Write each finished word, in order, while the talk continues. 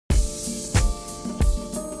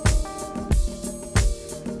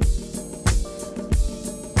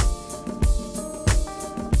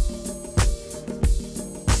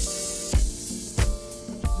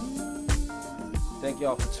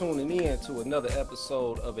y'all for tuning in to another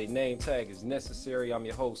episode of A Name Tag is Necessary. I'm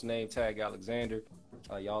your host, Name Tag Alexander.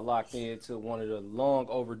 Y'all locked into one of the long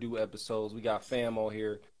overdue episodes. We got Fam on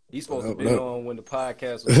here. He's supposed to be on when the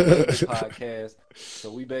podcast was the podcast.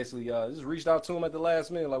 So we basically just reached out to him at the last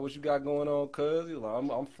minute, like, what you got going on, cuz? He's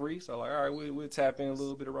like, I'm free. So like, all right, we'll tap in a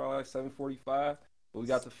little bit around like 7:45. But we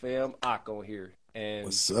got the fam Ahk on here. And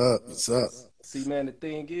what's up? What's up? See, man, the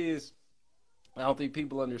thing is, I don't think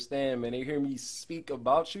people understand, man. They hear me speak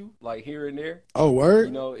about you, like, here and there. Oh, word?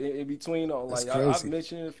 You know, in between, like, I've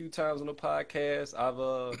mentioned it a few times on the podcast.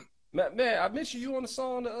 I mentioned you on the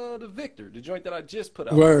song, the Victor, the joint that I just put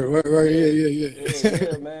out. Word,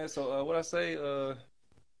 yeah, man. So, what I say,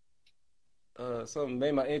 something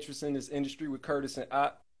made my interest in this industry with Curtis and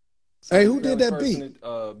Ahk. Hey, who did that beat?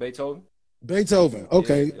 Beethoven. Beethoven.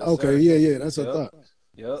 Okay, yeah, that's what I thought.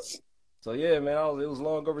 Yep. So yeah, man, it was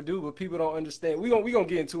long overdue, but people don't understand. We gonna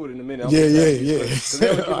get into it in a minute. Yeah. Because they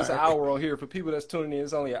only give us an hour on here. For people that's tuning in,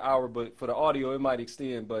 it's only an hour, but for the audio, it might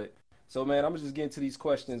extend. But so, man, I'm just getting to these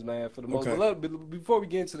questions, man. For the most, but before we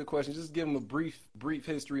get into the questions, just give them a brief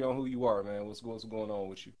history on who you are, man. What's going on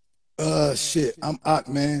with you? Shit, I'm Ahk,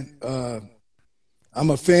 man.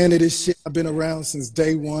 I'm a fan of this shit. I've been around since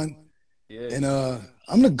day one. Yeah. And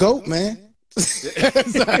I'm the GOAT, man. I'm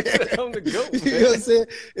the GOAT, man. You know what I'm saying?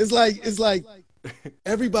 It's like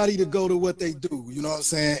everybody to go to what they do. You know what I'm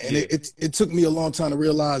saying? And it took me a long time to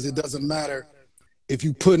realize it doesn't matter if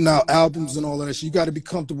you putting out albums and all of that shit. You got to be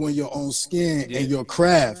comfortable in your own skin and your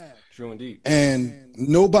craft. True indeed. And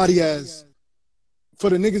nobody has, for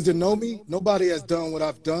the niggas that know me, nobody has done what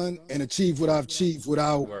I've done and achieved what I've achieved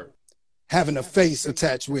without having a face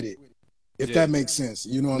attached with it. If that makes sense.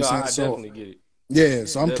 You know what I'm saying? I definitely get it. Yeah,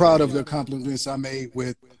 so I'm proud of the accomplishments I made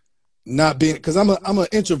with not being, because I'm an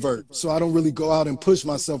introvert, so I don't really go out and push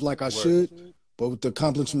myself like I should. But with the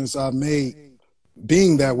accomplishments I've made,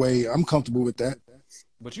 being that way, I'm comfortable with that.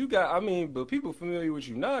 But you got, but people familiar with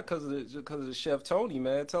you now because of the Chef Tony,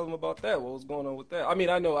 man. Tell them about that. What was going on with that? I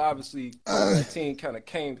mean, I know obviously that team kind of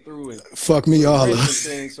came through and fuck me all up.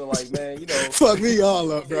 So like, man, you know, fuck me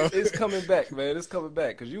all up, bro. It's coming back, man. It's coming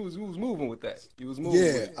back because you was moving with that. You was moving.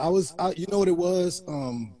 Yeah, with it. You know what it was?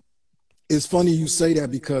 It's funny you say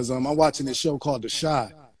that because I'm watching this show called The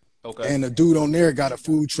Shy. Okay. And the dude on there got a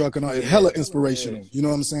food truck and all. It's hella inspirational. You know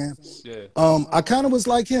what I'm saying? Yeah. I kind of was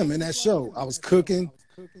like him in that show. I was cooking.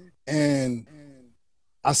 And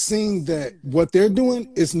I seen that what they're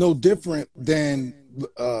doing is no different than,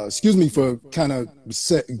 excuse me for kind of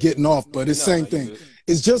getting off, but it's the same thing.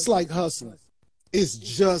 It's just like hustling. It's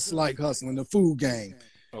just like hustling, the food game.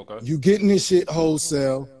 Okay. You getting this shit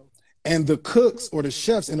wholesale, and the cooks or the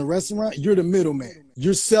chefs in the restaurant, you're the middleman.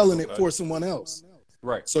 You're selling it for someone else.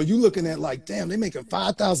 Right. So you looking at like, damn, they making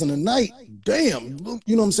 $5,000 a night. Damn,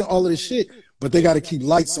 you know what I'm saying? All of this shit. But they got to keep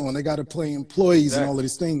lights on. They got to pay employees and all of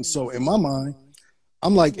these things. So in my mind,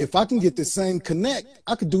 I'm like, if I can get the same connect,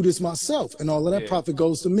 I could do this myself, and all of that profit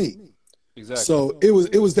goes to me. Exactly. So it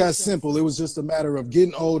was that simple. It was just a matter of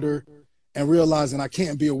getting older and realizing I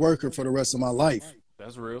can't be a worker for the rest of my life.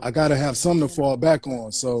 That's real. I got to have something to fall back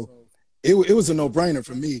on. So it was a no-brainer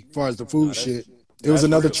for me as far as the food shit. It was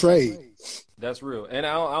another trade. That's real. And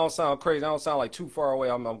I don't sound crazy. I don't sound like too far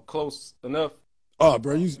away. I'm close enough. Oh,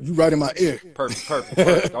 bro, you right in my ear.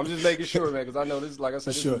 Perfect. I'm just making sure, man, because I know this, like I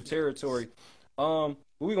said, this is territory. We're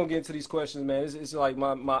going to get into these questions, man. It's like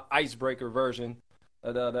my icebreaker version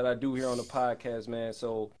that I do here on the podcast, man.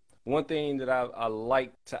 So one thing that I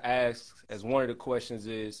like to ask as one of the questions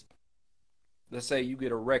is, let's say you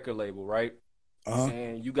get a record label, right?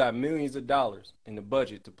 And you got millions of dollars in the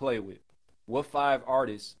budget to play with. What 5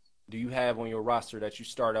 artists do you have on your roster that you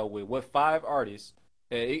start out with? What 5 artists?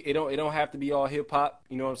 It don't have to be all hip hop.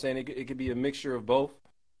 You know what I'm saying? It could be a mixture of both.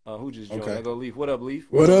 Who just joined? I go Leaf. What up, Leaf?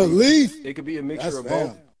 What up, Leaf? It could be a mixture of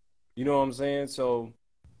both. You know what I'm saying? So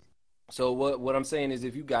what I'm saying is,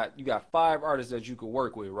 if you got 5 artists that you could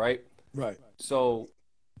work with, right? Right. So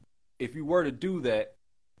if you were to do that,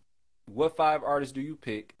 what 5 artists do you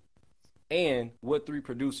pick, and what 3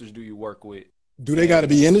 producers do you work with? Do they got to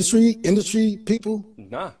be industry people?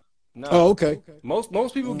 Nah. No. Oh, okay. Most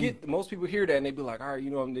people hear that and they be like, all right, you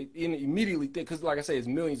know, they immediately think, because like I say, it's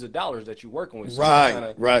millions of dollars that you're working with. So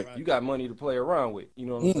right. You got money to play around with. You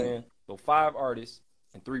know what I'm saying? So 5 artists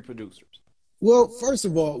and 3 producers. Well, first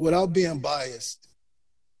of all, without being biased,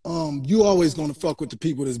 you always gonna fuck with the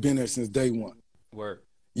people that's been there since day one. Word.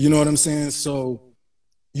 You know what I'm saying? So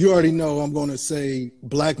you already know I'm gonna say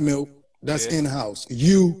Black Milk. That's in-house.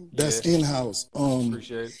 That's in-house.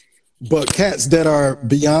 Appreciate it. But cats that are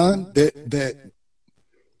beyond that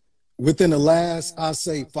within the last, I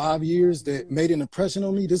say 5 years that made an impression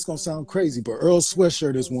on me. This is gonna sound crazy, but Earl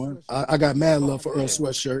Sweatshirt is one. I got mad love for Earl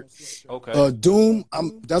Sweatshirt. Okay. Doom,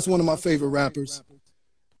 that's one of my favorite rappers.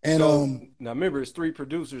 And so, now remember, it's 3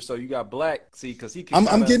 producers, so you got Black. See, because he can.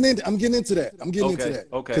 I'm getting into that. I'm getting into that.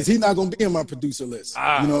 Okay. Because he's not gonna be in my producer list.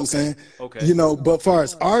 You know what I'm saying? Okay. You know, but far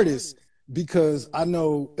as artists, because I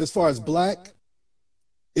know as far as Black,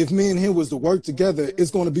 if me and him was to work together, it's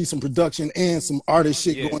going to be some production and some artist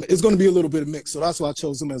shit going. It's going to be a little bit of mix. So that's why I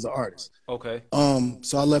chose him as an artist. Okay.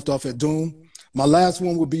 So I left off at Doom. My last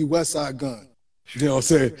one would be West Side Gun. You know what I'm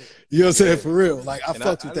saying? You know what I'm saying? For real. Like I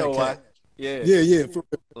fucked with that cat. Yeah. For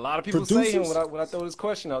real. A lot of people say him when I throw this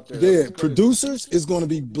question out there. Yeah, producers is going to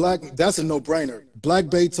be Black. That's a no-brainer. Black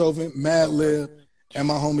Beethoven, Mad Lib, and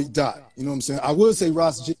my homie Doc. You know what I'm saying? I would say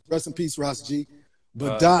Ross G. Rest in peace, Ross G.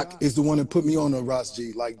 But Doc is the one that put me on to Ross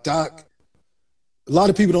G. Like Doc, a lot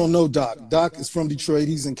of people don't know Doc. Doc is from Detroit.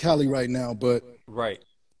 He's in Cali right now. But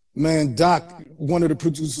man, Doc, one of the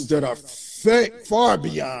producers that are far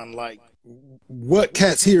beyond like what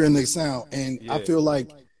cats hear in their sound. And I feel like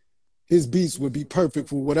his beats would be perfect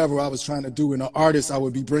for whatever I was trying to do, and the artist I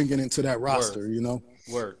would be bringing into that roster. You know.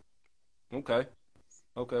 Word. Okay.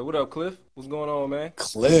 What up, Cliff? What's going on, man?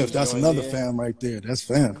 Cliff, that's another fam right there. That's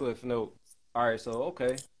fam. Cliff, no. All right, so,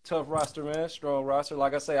 tough roster, man, strong roster.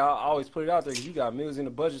 Like I say, I always put it out there because you got millions in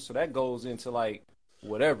the budget, so that goes into, like,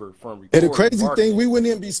 whatever from recording. And the crazy thing, we wouldn't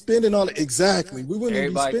even be spending all the, we wouldn't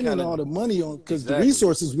even be spending all the money on, because the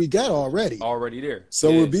resources we got already there. So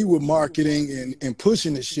it would be with marketing and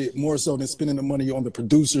pushing the shit more so than spending the money on the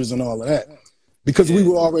producers and all of that. Because we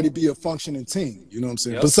would already be a functioning team, you know what I'm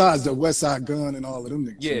saying? Besides the West Side Gun and all of them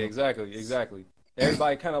niggas. Yeah, you know? Exactly.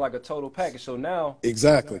 Everybody kind of like a total package. So now...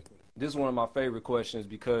 Exactly. This is one of my favorite questions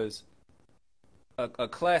because a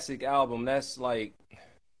classic album, that's like,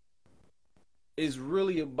 is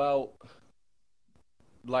really about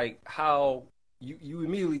like how you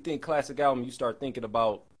immediately think classic album, you start thinking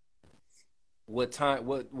about what time,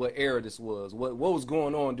 what era this was, what was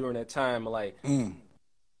going on during that time, like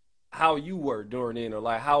how you were during it, or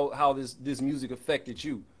like how this music affected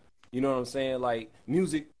you. You know what I'm saying? Like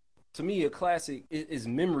music, to me, a classic is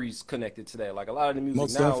memories connected to that. Like a lot of the music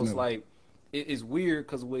Most now definitely. is like, it's weird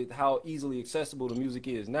because with how easily accessible the music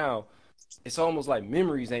is now, it's almost like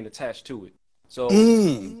memories ain't attached to it. So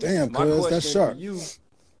damn, cuz that's sharp.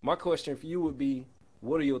 My question for you would be,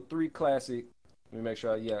 what are your 3 classic? Let me make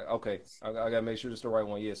sure. I gotta make sure this is the right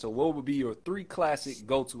one. Yeah. So what would be your 3 classic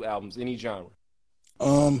go-to albums, any genre?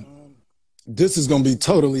 This is gonna be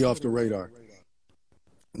totally off the radar.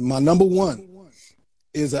 My number 1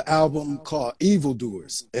 is an album called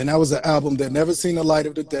Evildoers, and that was an album that never seen the light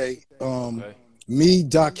of the day. Me,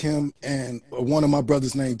 Doc, him, and one of my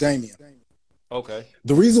brothers named Damien. Okay.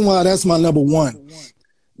 The reason why that's my number 1,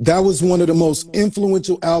 that was one of the most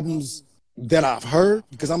influential albums that I've heard,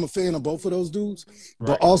 because I'm a fan of both of those dudes,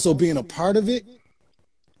 but also being a part of it.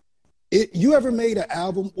 You ever made an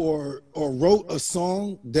album or wrote a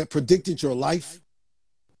song that predicted your life?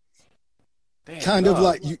 Kind of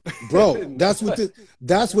like you, bro. That's what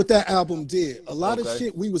that album did. A lot of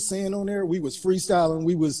shit we was saying on there, we was freestyling,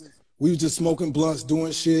 we was just smoking blunts,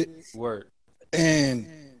 doing shit. And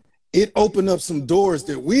it opened up some doors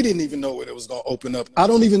that we didn't even know it was gonna open up. I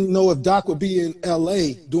don't even know if Doc would be in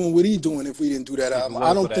LA doing what he doing if we didn't do that album.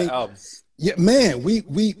 I don't think. Yeah, man, we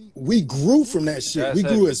grew from that shit. We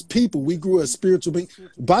grew as people. We grew as spiritual beings.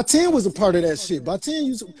 Batin was a part of that shit.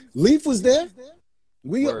 Batin Leaf was there.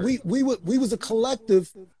 We was a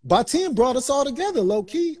collective. Batin brought us all together, low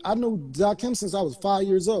key. I knew Doc Kim since I was 5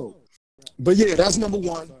 years old. But yeah, that's number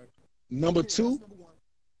 1. Number 2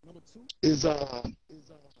 is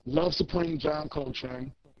Love Supreme, John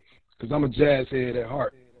Coltrane, because I'm a jazz head at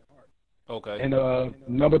heart. And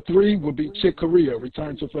number 3 would be Chick Corea,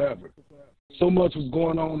 Return to Forever. So much was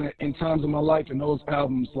going on in times of my life, and those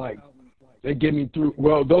albums, like, they get me through.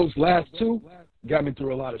 Well, those last 2 got me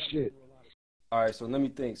through a lot of shit. All right, so let me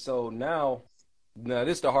think. So now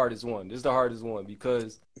this is the hardest one. This is the hardest one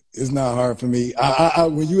because it's not hard for me. I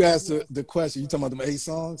when you asked the question, you talking about them 8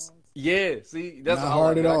 songs? Yeah, see, that's not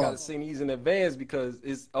hard at all. I gotta sing these in advance because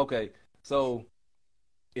it's okay. So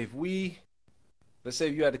if let's say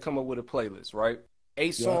if you had to come up with a playlist, right?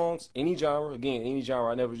 8 songs, any genre. Again, any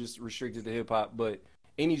genre. I never just restricted to hip hop, but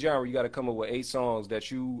any genre, you got to come up with 8 songs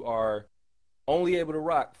that you are only able to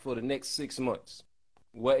rock for the next 6 months.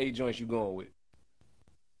 What 8 joints you going with?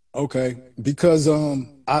 Okay, because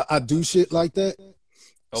I do shit like that.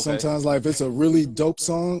 Sometimes, like, if it's a really dope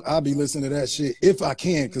song, I'll be listening to that shit if I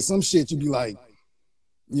can, because some shit you be like,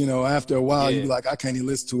 you know, after a while you be like, I can't even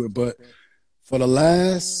listen to it. But for the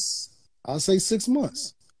last, I'll say 6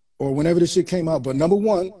 months, or whenever this shit came out. But number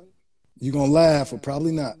one, you're gonna laugh or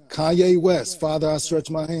probably not. Kanye West, Father, I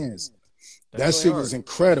Stretch My Hands. That shit was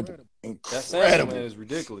incredible. That sample, man, is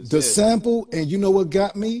ridiculous. The sample, and you know what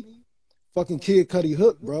got me? Fucking Kid Cudi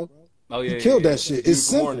hook, bro. Oh yeah, he killed that shit. It's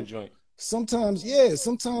simple. Sometimes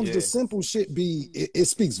the simple shit it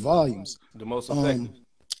speaks volumes. The most effective.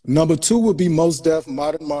 Number 2 would be Mos Def,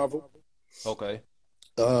 Modern Marvel. Okay.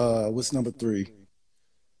 What's number 3?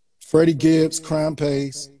 Freddie Gibbs, Crime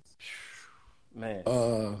Pays. Man.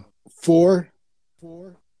 4,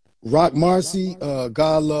 Rock Marcy,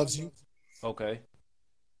 God Loves You. Okay.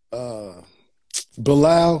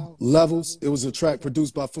 Bilal, Levels. It was a track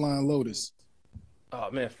produced by Flying Lotus. Oh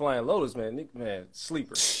man, Flying Lotus, man,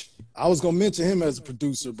 sleeper. I was gonna mention him as a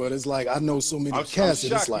producer, but it's like I know so many cats.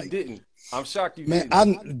 I'm shocked like, you didn't. I'm shocked you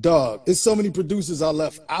didn't. It's so many producers I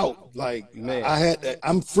left out. Like, man,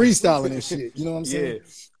 I'm freestyling and shit. You know what I'm saying?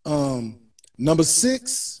 Yeah. Number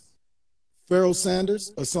 6, Pharoah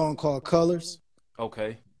Sanders, a song called Colors.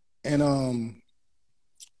 Okay. And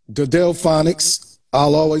the Delphonics,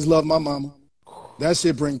 I'll Always Love My Mama. That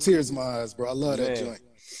shit bring tears in my eyes, bro. I love that joint.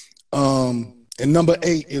 And number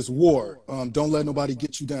 8 is War. Don't Let Nobody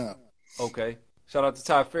Get You Down. Okay. Shout out to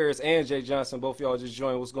Ty Ferris and Jay Johnson. Both y'all just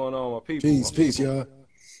joined. What's going on, my people? Peace, y'all.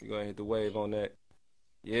 We're going to hit the wave on that.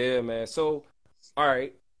 Yeah, man. So, all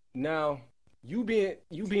right. Now, you being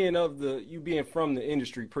from the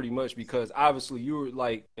industry pretty much, because obviously you were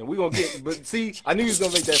like, and we're going to get, but see, I knew you was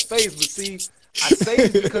going to make that face, but see, I say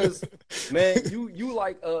it because, man, you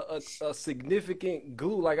like a significant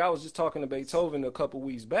glue. Like I was just talking to Beethoven a couple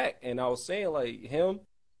weeks back, and I was saying like him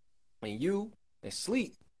and you and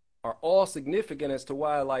Sleep are all significant as to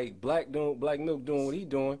why like Black Milk doing what he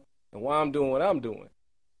doing and why I'm doing what I'm doing.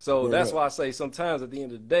 So that's why I say sometimes at the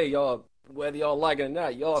end of the day, y'all, whether y'all like it or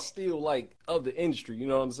not, y'all still like of the industry. You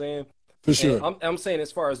know what I'm saying? For sure. And I'm saying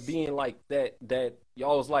as far as being like that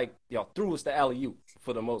y'all was like y'all threw us the alley-oop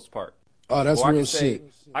for the most part. Oh, that's real shit.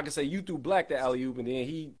 I can say you threw Black the alley-oop, and then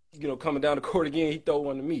he, coming down the court again, he throw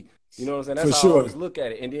one to me. You know what I'm saying? That's how I always look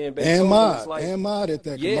at it. And then Mod at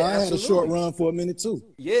that. Yeah, Mod had a short run for a minute too.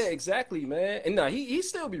 Yeah, exactly, man. And now he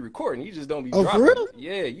still be recording. He just don't be dropping. For real?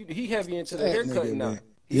 Yeah, he heavy into the haircut now.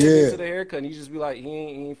 He heavy into the haircut, and he just be like, he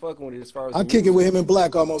ain't fucking with it as far as I kick it with him in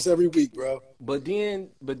Black almost every week, bro. But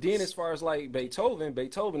then as far as like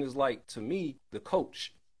Beethoven is like, to me, the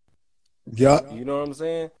coach. Yeah. You know what I'm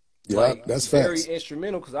saying? Yeah, like, that's very facts.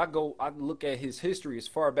 instrumental, because I look at his history as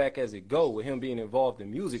far back as it go with him being involved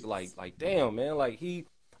in music. Like damn, man, like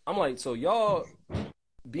I'm like, so y'all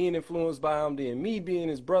being influenced by him, then me being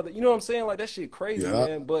his brother, you know what I'm saying? Like that shit crazy,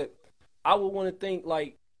 man. But I would want to think,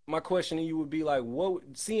 like, my question to you would be like,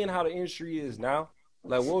 seeing how the industry is now,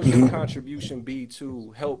 like what would your contribution be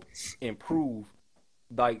to help improve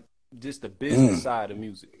like just the business side of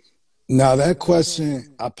music? Now that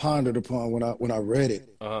question I pondered upon when I read it.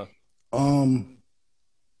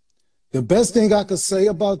 The best thing I could say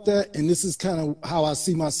about that, and this is kind of how I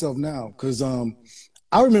see myself now, because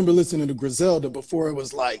I remember listening to Griselda before it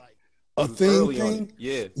was like a thing.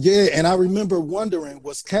 Yeah, and I remember wondering,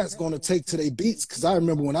 was cats going to take to their beats? Because I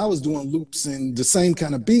remember when I was doing loops and the same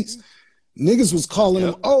kind of beats, niggas was calling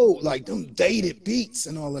them, like them dated beats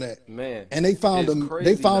and all of that. Man, and they found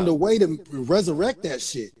a way to resurrect that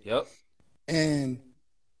shit. Yep. And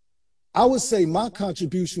I would say my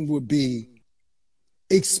contribution would be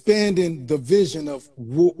expanding the vision of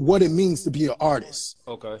what it means to be an artist.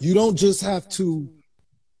 Okay. You don't just have to,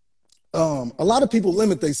 a lot of people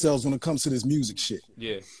limit themselves when it comes to this music shit.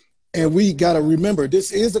 Yeah. And we got to remember,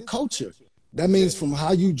 this is a culture. That means from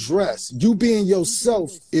how you dress, you being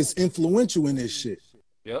yourself is influential in this shit.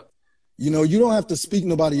 Yep. You know, you don't have to speak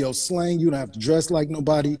nobody else's slang. You don't have to dress like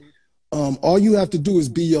nobody. All you have to do is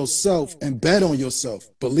be yourself and bet on yourself.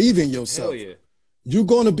 Believe in yourself. Hell yeah. You're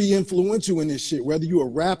going to be influential in this shit, whether you're a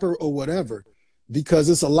rapper or whatever, because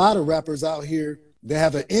it's a lot of rappers out here that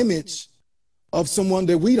have an image of someone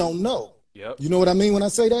that we don't know. Yep. You know what I mean when I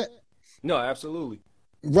say that? No, absolutely.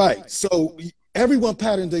 Right. So everyone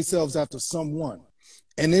patterns themselves after someone.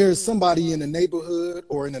 And there's somebody in the neighborhood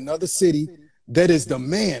or in another city that is the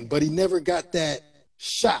man, but he never got that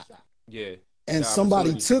shot. Yeah. And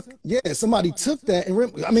somebody took that.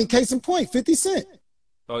 And I mean, case in point, 50 Cent.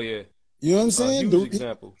 Oh, yeah. You know what I'm saying? Huge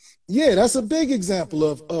example. Yeah, that's a big example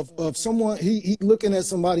of someone, he looking at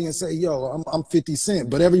somebody and say, yo, I'm 50 Cent.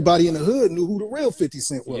 But everybody in the hood knew who the real 50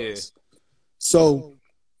 Cent was. Yeah. So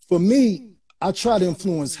for me, I try to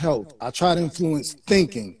influence health. I try to influence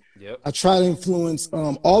thinking. Yep. I try to influence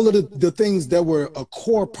all of the things that were a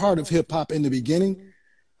core part of hip hop in the beginning.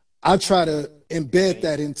 I try to embed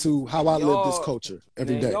that into how I live this culture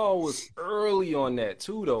every day. Y'all was early on that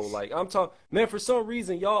too, though. Like I'm talking, man. For some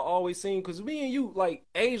reason, y'all always seem because me and you, like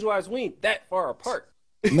age-wise, we ain't that far apart.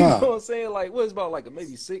 You know what I'm saying? Like, what's about like a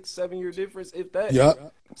maybe 6-7 year difference, if that. Yeah.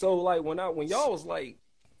 So like when y'all was like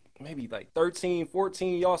maybe like 13,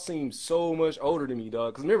 14, y'all seem so much older than me,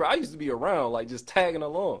 dog. Because remember, I used to be around, like just tagging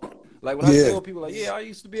along. Like when I tell people, like, yeah, I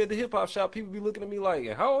used to be at the hip hop shop, people be looking at me like,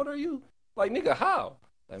 and how old are you? Like, nigga, how?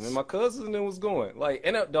 Like, man, my cousin and them was going. Like,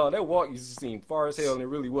 and that walk used to seem far as hell, and it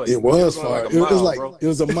really was. It was far. Like it was like, bro. It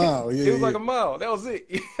was a mile. Yeah, it was like a mile. That was it.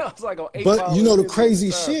 I was like on 8 But miles you know the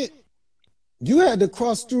crazy shit? You had to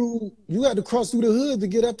cross through the hood to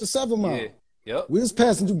get up to 7 Mile. Yeah. Yep. We was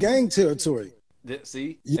passing through gang territory.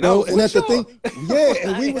 See? You know, and that's the thing. Yeah,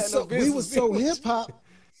 and we was so hip hop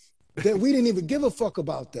that we didn't even give a fuck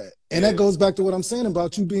about that. And that goes back to what I'm saying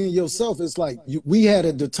about you being yourself. It's like we had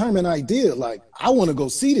a determined idea, like, I want to go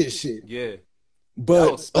see this shit. Yeah.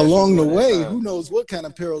 But along the way, who knows what kind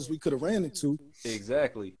of perils we could have ran into.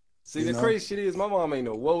 Exactly. See, the crazy shit is my mom ain't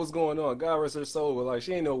know what was going on. God rest her soul, but like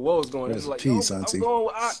she ain't know what was going on. It's like, peace, I'm auntie. going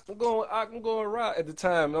with Ahk, I'm going right at the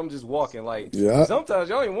time, and I'm just walking. Like, yeah. Sometimes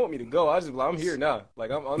y'all ain't want me to go. I just like, I'm here now. Like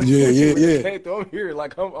I'm I'm here.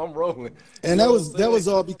 Like I'm rolling. And that was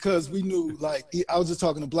all because we knew. Like I was just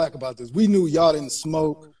talking to Black about this. We knew y'all didn't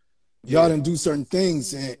smoke, y'all didn't do certain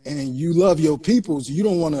things, and you love your peoples. You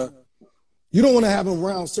don't want to have them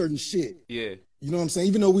around certain shit. Yeah. You know what I'm saying?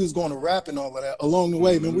 Even though we was going to rap and all of that, along the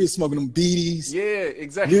way, man, we was smoking them BDs. Yeah,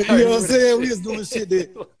 exactly. You know what I'm saying? We was doing shit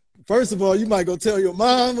that, first of all, you might go tell your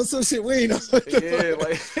mom or some shit. We ain't know. Yeah,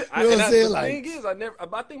 like, you know what I'm saying? The thing is,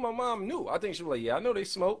 I think my mom knew. I think she was like, yeah, I know they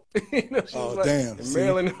smoke. You know, she was like, damn. In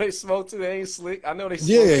Maryland, they smoke too. They ain't slick. I know they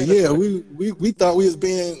smoke. Yeah. We thought we was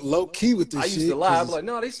being low key with this shit. I used to lie. I was like,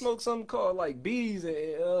 no, they smoke something called like bees,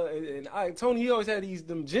 and Tony, he always had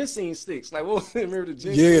them ginseng sticks. Like, what was it? Remember the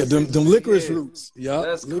ginseng? Yeah, them licorice roots. Yeah,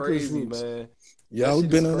 that's crazy, man. Yeah, we've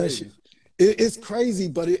been on that shit. It's crazy,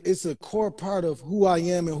 but it's a core part of who I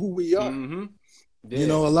am and who we are. Mm-hmm. Yeah. You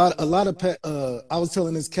know, a lot of I was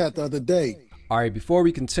telling this cat the other day. All right, before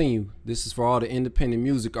we continue, this is for all the independent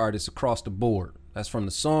music artists across the board. That's from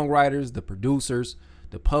the songwriters, the producers,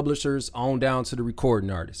 the publishers, on down to the recording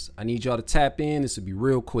artists. I need y'all to tap in. This will be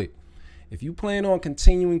real quick. If you plan on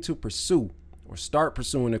continuing to pursue or start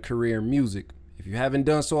pursuing a career in music, if you haven't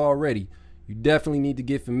done so already, you definitely need to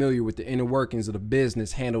get familiar with the inner workings of the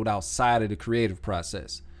business handled outside of the creative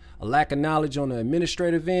process. A lack of knowledge on the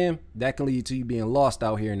administrative end, that can lead to you being lost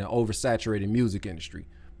out here in the oversaturated music industry.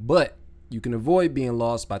 But you can avoid being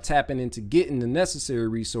lost by tapping into getting the necessary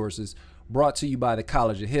resources brought to you by the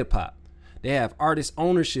College of Hip Hop. They have artist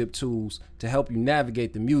ownership tools to help you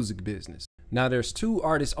navigate the music business. Now there's 2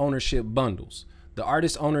 artist ownership bundles. The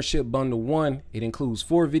Artist Ownership Bundle 1, it includes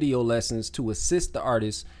 4 video lessons to assist the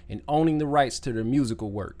artists in owning the rights to their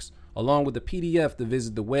musical works, along with a PDF to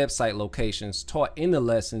visit the website locations taught in the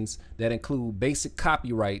lessons that include basic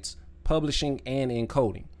copyrights, publishing, and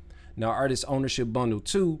encoding. Now, Artist Ownership Bundle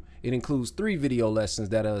 2, it includes 3 video lessons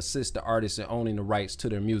that assist the artists in owning the rights to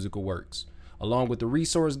their musical works, along with the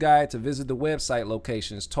resource guide to visit the website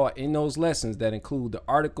locations taught in those lessons that include the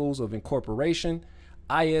Articles of Incorporation,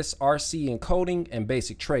 ISRC encoding, and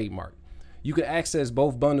basic trademark. You can access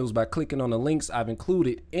both bundles by clicking on the links I've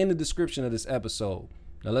included in the description of this episode.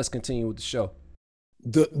 Now let's continue with the show.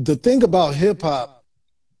 The thing about hip hop,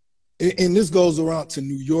 and this goes around to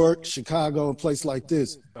New York, Chicago, and places like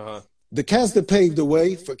this. The cats that paved the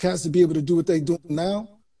way for cats to be able to do what they do now,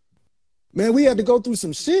 man, we had to go through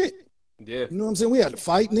some shit. Yeah. You know what I'm saying? We had to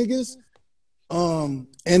fight niggas. And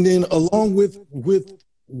then along with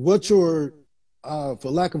what your for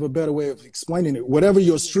lack of a better way of explaining it, whatever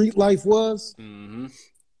your street life was,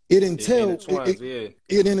 it entailed,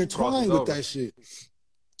 it intertwined with that shit.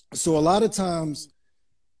 So a lot of times,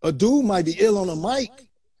 a dude might be ill on a mic,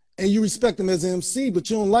 and you respect him as an MC, but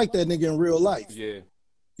you don't like that nigga in real life. Yeah.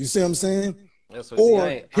 You see what I'm saying? That's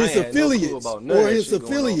what, his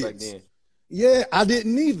affiliates. Yeah, I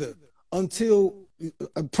didn't either until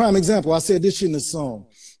a prime example. I said this shit in the song.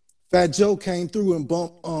 Fat Joe came through and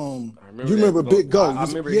bumped. You remember Big Go? I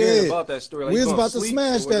remember hearing about that story. Like, we was about to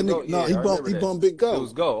smash that nigga. No, he bumped Big Go. It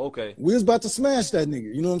was Go. Okay. We was about to smash that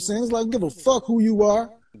nigga. You know what I'm saying? It's like, give a fuck who you are.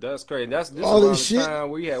 That's crazy. This all around this the shit. Time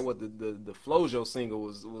where he had what the Flojo single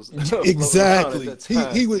was exactly.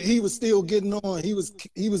 He was still getting on. He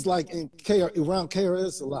was like around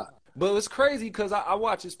KRS a lot. But it's crazy because I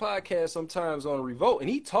watch his podcast sometimes on Revolt, and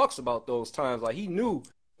he talks about those times. Like, he knew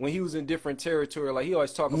when he was in different territory. Like, he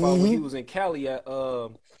always talk about when he was in Cali at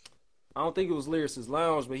I don't think it was Lyricist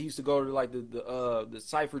Lounge, but he used to go to like the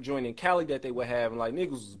Cypher joint in Cali that they would have, and like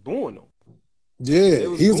niggas was booing him. Yeah,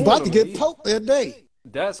 he was about to get poked that day.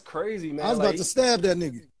 That's crazy, man. I was about to stab that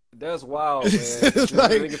nigga. That's wild, man.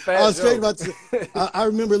 Like, I was straight about to. I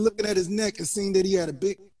remember looking at his neck and seeing that he had a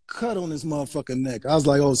big cut on his motherfucking neck. I was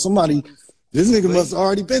like, oh, somebody. This nigga must have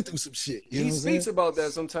already been through some shit. You know he speaks about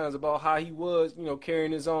that sometimes, about how he was, you know,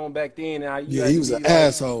 carrying his own back then. And how he was an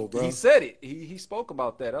asshole, bro. He said it. He spoke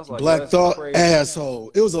about that. I was like, Black Thought,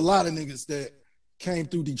 asshole. It was a lot of niggas that came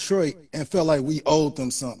through Detroit and felt like we owed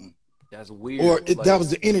them something. That's weird. Or that was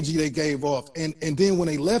the energy they gave off. And then when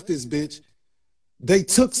they left this bitch, they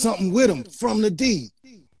took something with them from the D.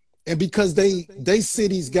 And because they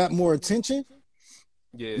cities got more attention,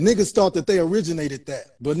 niggas thought that they originated that.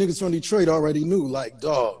 But niggas from Detroit already knew, like,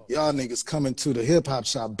 dog, y'all niggas coming to the hip hop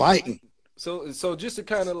shop biting. So just to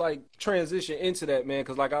kind of like transition into that, man,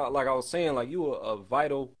 because like I was saying, like, you were a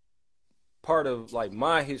vital part of like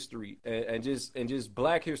my history and just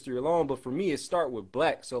Black history alone. But for me, it start with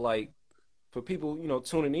Black. So like, for people, you know,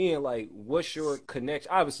 tuning in, like, what's your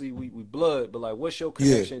connection? Obviously, we blood, but like, what's your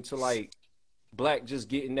connection to like Black just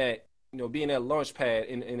getting that, you know, being that launch pad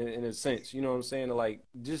in a sense, you know what I'm saying? Like,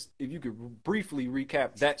 just if you could briefly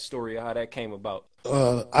recap that story of how that came about.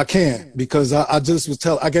 I can, because I just was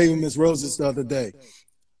I gave him Miss Roses the other day.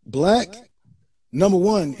 Black, number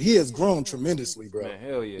one, he has grown tremendously, bro. Man,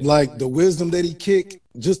 hell yeah. Like the wisdom that he kicked,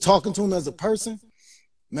 just talking to him as a person,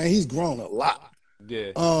 man, he's grown a lot.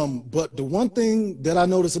 Yeah. But the one thing that I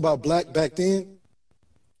noticed about Black back then,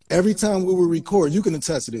 every time we would record, you can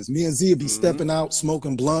attest to this. Me and Z would be stepping out,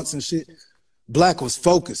 smoking blunts and shit. Black was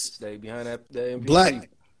focused. Stay behind that MPC.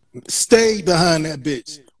 Black stayed behind that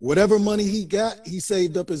bitch. Whatever money he got, he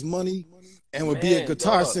saved up his money and would be at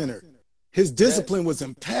Guitar Center. His discipline was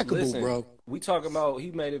impeccable, bro. We talking about,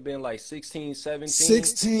 he may have been like 16, 17.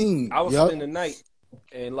 16. I was spending the night.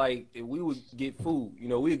 And like, if we would get food, you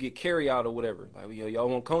know, we would get carry out or whatever. Like, y'all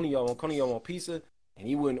want coney, y'all want pizza, and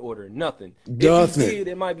he wouldn't order nothing. Nothing. If he did,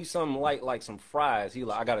 it might be something like some fries. He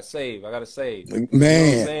like, I gotta save. Man,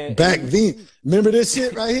 you know back then, remember this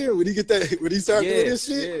shit right here? When he started doing this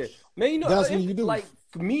shit? Yeah. Man, you know, that's what you do. Like,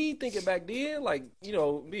 for me thinking back then, like, you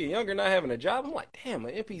know, being younger, not having a job, I'm like, damn,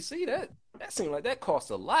 an NPC, that seemed like that cost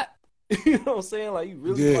a lot. You know what I'm saying? Like, you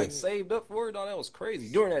really like saved up for it. No, that was crazy.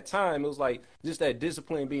 During that time, it was like just that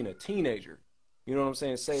discipline being a teenager. You know what I'm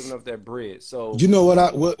saying? Saving up that bread. So you know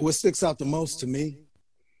what sticks out the most to me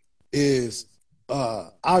is I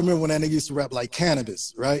remember when that nigga used to rap like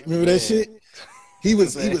Cannabis, right? Remember that shit? He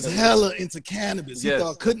was hella into cannabis. He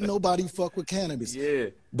thought couldn't nobody fuck with cannabis. Yeah.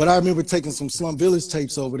 But I remember taking some Slum Village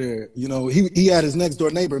tapes over there. You know, he had his next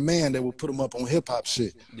door neighbor, man, that would put him up on hip hop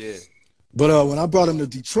shit. Yeah. But when I brought him to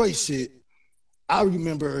Detroit shit, I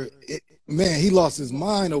remember it, man, he lost his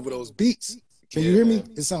mind over those beats. Can you hear me?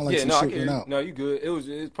 It sounded like some shit went out. No, you good.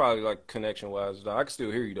 It's probably like connection wise. I can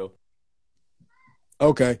still hear you though.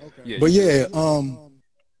 Okay. Yeah, but yeah,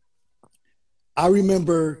 I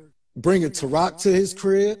remember bringing Tarak to his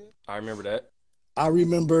crib. I remember that. I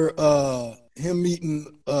remember him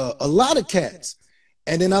meeting a lot of cats.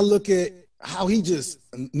 And then I look at how he just,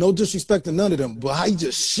 no disrespect to none of them, but how he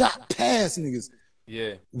just shot past niggas.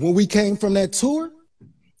 Yeah. When we came from that tour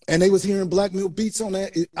and they was hearing Black Milk beats on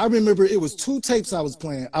that, I remember it was two tapes I was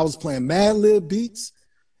playing. I was playing Mad Lib beats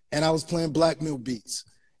and I was playing Black Milk beats.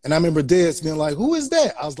 And I remember Dez being like, who is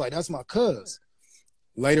that? I was like, that's my cuz.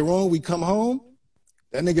 Later on, we come home,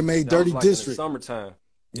 that nigga made Dirty District. In the summertime.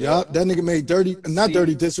 Yeah, that nigga made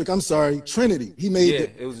Dirty District. I'm sorry, Trinity. He made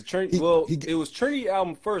it was a Trinity. It was Trinity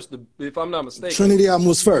album first, if I'm not mistaken. Trinity album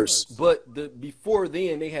was first. But before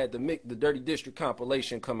then, they had the Dirty District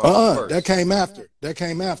compilation come out first. That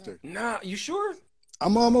came after. Nah, you sure?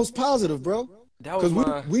 I'm almost positive, bro. That was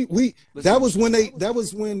that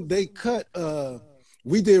was when they cut.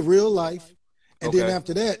 We did Real Life, and then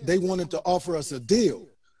after that, they wanted to offer us a deal,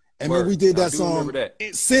 and then we did that song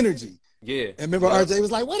Synergy. Yeah. And remember RJ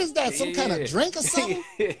was like, what is that? Some kind of drink or something?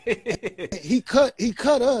 he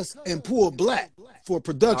cut us and pulled Black for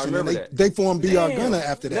production. And they formed BR Gunna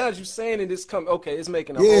after that. Now that you're saying it, it's it's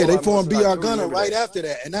making a they formed BR Gunna right after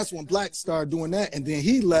that. And that's when Black started doing that. And then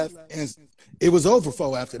he left and it was over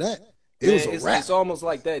for after that. It was a wrap. It's almost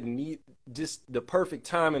like that just the perfect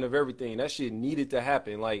timing of everything. That shit needed to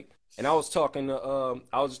happen. Like, and I was talking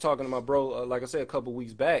to my bro, like I said, a couple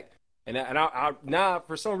weeks back. And I now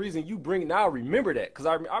for some reason I remember that because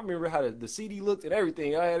I remember how the CD looked and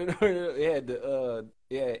everything. I had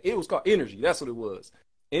it was called Energy. That's what it was.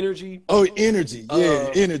 Energy. Oh, Energy.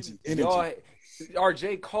 Yeah, Energy.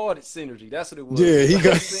 RJ called it Synergy. That's what it was. Yeah, he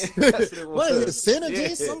got. That's what it was. What is it? Synergy?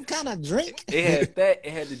 Yeah. Some kind of drink? It had that.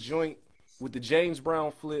 It had the joint with the James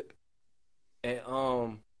Brown flip, and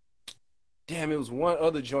damn, it was one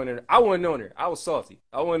other joint in there. I wasn't on there. I was salty.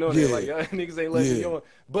 I wasn't on there. Like, y'all niggas ain't letting me on.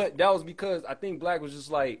 But that was because I think Black was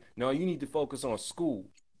just like, no, you need to focus on school.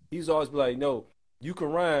 He's always be like, no, you can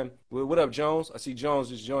rhyme. Well, what up, Jones? I see Jones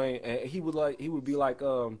just joined, and he would be like,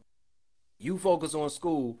 you focus on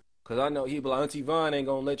school, cause I know he'd be like, Auntie Vaughn ain't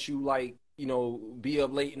gonna let you like, you know, be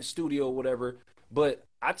up late in the studio or whatever. But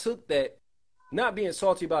I took that, not being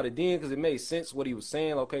salty about it then, because it made sense what he was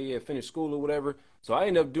saying. Okay, yeah, finish school or whatever. So I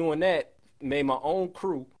ended up doing that, made my own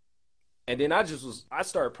crew, and then I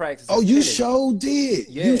started practicing. Oh, you sure did.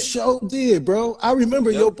 Yeah. You sure did, bro. I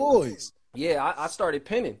remember your boys. Yeah, I started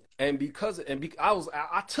penning, and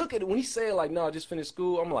I took it when he said like, no, just finish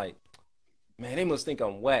school. I'm like, man, they must think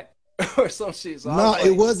I'm whack or some shit. So no,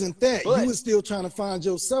 it wasn't that. You was still trying to find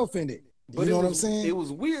yourself in it. You know what I'm saying? It was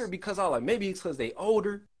weird because I was like, maybe it's because they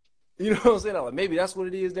older. You know what I'm saying? I was like, maybe that's what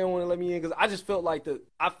it is. They don't want to let me in because I just felt like the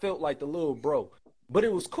little bro. But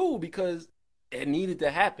it was cool because it needed to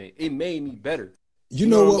happen. It made me better. You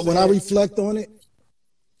know what? When I reflect on it,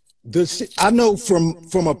 the shit, I know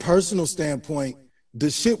from a personal standpoint, the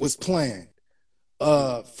shit was planned.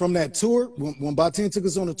 From that tour, when Batine took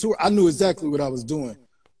us on the tour, I knew exactly what I was doing.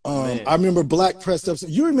 I remember Black pressed up.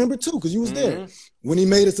 You remember too, because you was there when he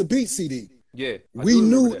made us a beat CD. Yeah, we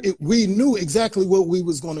knew exactly what we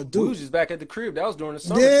was gonna do. We was just back at the crib. That was during the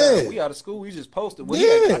summertime. We out of school. We just posted.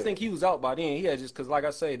 Well, I think he was out by then. He had just because, like I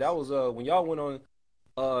say, that was when y'all went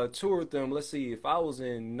on tour with them. Let's see, if I was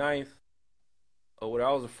in ninth or when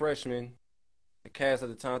I was a freshman, the cast at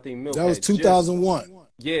the time, I think Milk. That was 2001.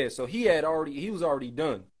 Yeah, so he was already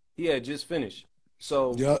done. He had just finished.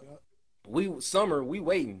 So we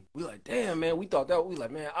waiting. We like, damn, man. We thought that we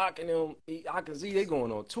like, man, I can see they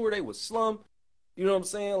going on tour. They was Slum. You know what I'm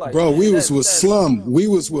saying? Like, bro, man, we was with Slum. We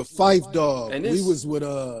was with Fife Dog. We was with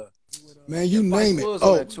man, you name it.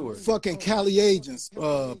 Oh, fucking Cali Agents,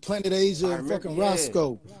 Planet Asia, fucking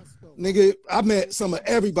Roscoe. Nigga, I met some of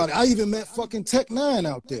everybody. I even met fucking Tech 9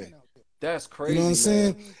 out there. That's crazy. You know what I'm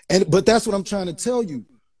saying? But that's what I'm trying to tell you.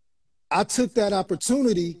 I took that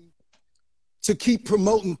opportunity to keep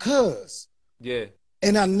promoting Cuz. Yeah.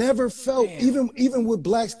 And I never felt, even with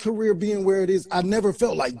Black's career being where it is, I never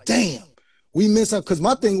felt like, damn, we miss out. Because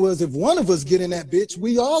my thing was, if one of us get in that bitch,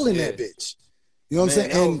 we all in that bitch. You know what I'm saying?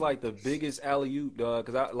 That was like the biggest alley-oop,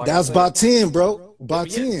 dog. That's Batine, bro.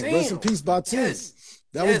 Batine. Rest in peace, Batine. Yes.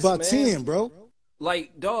 That was Batine, bro.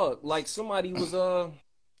 Like, dog, like somebody was,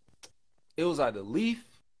 it was either Leaf.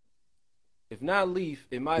 If not Leaf,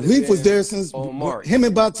 it might have been Leaf was there since Omari. Him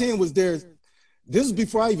and Batine was there. This was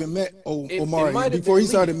before I even met Omari, before he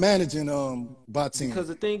started managing Batine. Because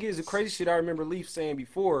the thing is, the crazy shit I remember Leaf saying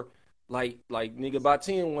before, like nigga,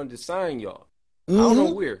 Batine wanted to sign y'all. I don't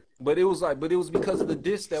know where, but it was because of the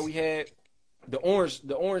disc that we had, the orange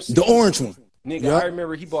one. Nigga, I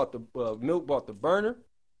remember he bought the Milk bought the burner,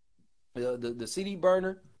 the CD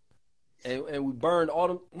burner. And we burned all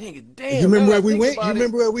them. Nigga, damn. You remember where we went? You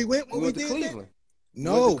remember where we went when we did Cleveland?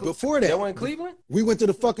 No, before that. That wasn't Cleveland? We went to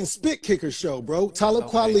the fucking Spit Kicker show, bro. Talib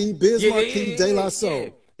Kweli, Biz Markie, De La Soul. Yeah.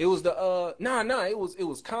 It was the it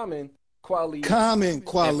was Common Kweli. Common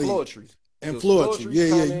Kweli. And Floetry. Floetry.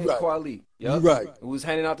 Yeah, you right. Kweli. Yep. You right. It was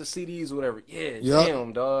handing out the CDs or whatever. Yeah,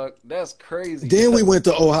 damn, dog. That's crazy. Then we went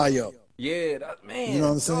to Ohio. Yeah, man. You know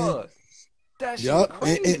what I'm saying? That shit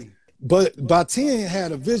crazy. But Batine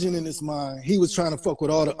had a vision in his mind. He was trying to fuck with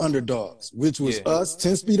all the underdogs, which was us,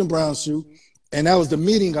 10 Speed and Brown Shoe. And that was the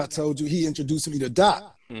meeting I told you. He introduced me to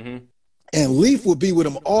Doc. And Leaf would be with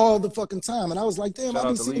him all the fucking time. And I was like, damn, I've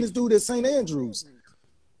been seeing this dude at St. Andrews.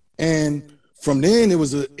 And from then,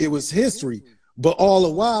 it was history. But all the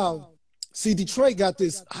while, see, Detroit got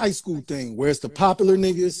this high school thing where it's the popular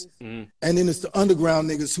niggas and then it's the underground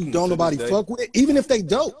niggas who don't nobody fuck with, even if they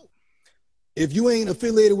dope. If you ain't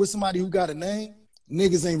affiliated with somebody who got a name,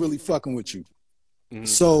 niggas ain't really fucking with you.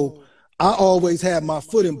 So I always had my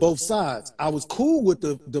foot in both sides. I was cool with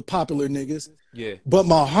the popular niggas, but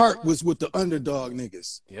my heart was with the underdog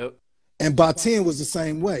niggas. Yep. And Batine was the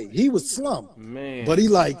same way. He was Slum. Man. But he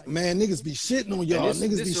like, man, niggas be shitting on y'all.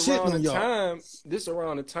 Niggas be shitting on y'all. This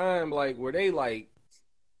around the time like where they like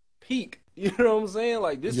peak. You know what I'm saying?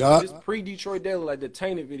 Like this pre-Detroit Daily, like the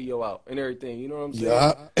Tainted video out and everything. You know what I'm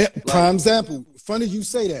saying? Yeah. Prime example. Funny you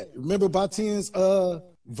say that. Remember Batine's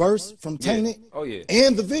verse from Tainted? Oh yeah.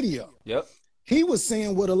 And the video. Yep. He was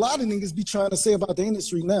saying what a lot of niggas be trying to say about the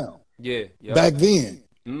industry now. Yeah. Yep. Back then.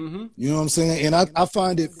 You know what I'm saying? And I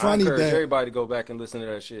find it funny that everybody to go back and listen to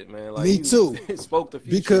that shit, man. Like, me too. It spoke the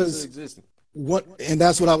future because into existence. And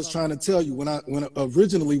that's what I was trying to tell you when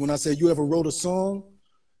I said you ever wrote a song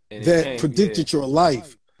that predicted your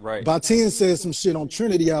life. Right. Batin said some shit on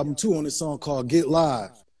Trinity album too on this song called Get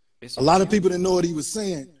Live. A lot of people didn't know what he was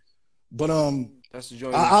saying, but that's the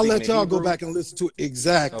joint. I'll let y'all go back and listen to it.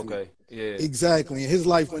 Exactly. Okay. Yeah. Exactly. And his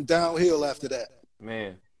life went downhill after that.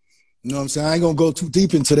 Man. You know what I'm saying? I ain't gonna go too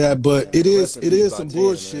deep into that, but it is some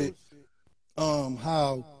bullshit.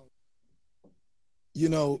 How, you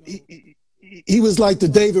know, he was like the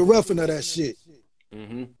David Ruffin of that shit.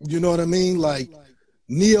 Mm-hmm. You know what I mean? Like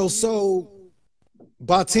Neo Soul,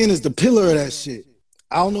 Batin is the pillar of that shit.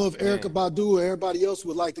 I don't know if Erykah Badu or everybody else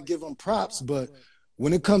would like to give him props, but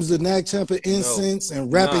when it comes to Nag Champa incense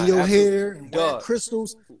and wrapping your hair and wearing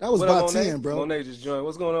crystals, that was Batin, bro. Monet just joined.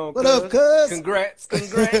 What's going on? What up, cuz? Congrats. But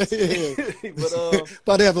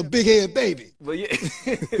about to have a big head baby. But yeah,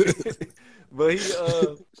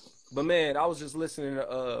 but man, I was just listening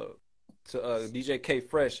to DJ K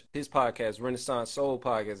Fresh, his podcast, Renaissance Soul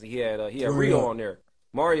podcast. He had Rio on there.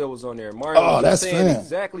 Mario was on there. Mario was saying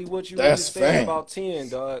exactly what you were just saying about 10,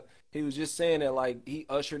 dog. He was just saying that like he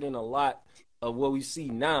ushered in a lot of what we see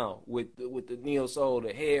now with the neo soul,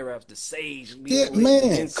 the hair wraps, the sage. Yeah,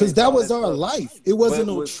 man, because that was our life. It wasn't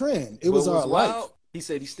no trend. It was our life. He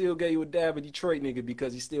said he still gave you a dab of Detroit nigga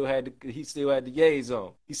because he still had the yays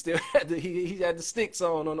on. He still had he had the sticks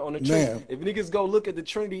on the Trinity. If niggas go look at the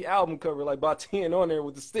Trinity album cover, like Batin on there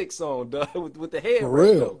with the sticks on, dog, with the hair. For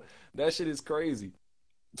real, though. That shit is crazy.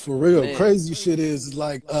 For real, man. Crazy shit is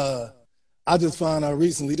like I just found out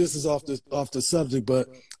recently. This is off the subject, but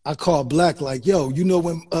I called Black like, yo, you know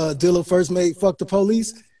when Dilla first made "Fuck the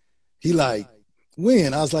Police"? He like,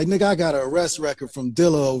 when? I was like, nigga, I got an arrest record from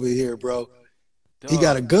Dilla over here, bro. He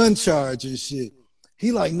got a gun charge and shit.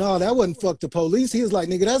 He like, no, that wasn't "Fuck the Police." He was like,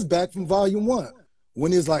 nigga, that's back from Volume 1.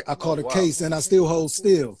 When it's like, I caught a case and I still hold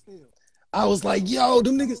still. I was like, yo,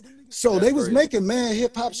 them niggas. So they was making mad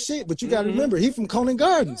hip hop shit, but you gotta remember, he from Conant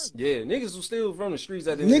Gardens. Yeah, niggas was still from the streets.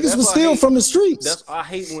 Niggas was still from the streets. I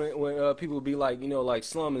hate when people be like, you know, like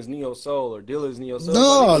Slum is neo soul or Dilla is neo soul.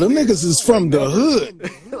 No, them niggas is from the hood.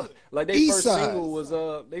 Like they first single was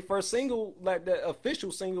like that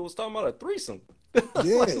official single was talking about a threesome.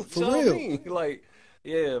 Yeah, like, for real. I mean? Like,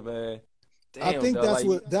 yeah, man. Damn, I think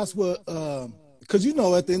that's what because you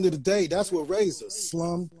know at the end of the day, that's what raised us.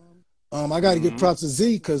 Slum. I got to give props to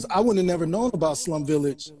Z because I wouldn't have never known about Slum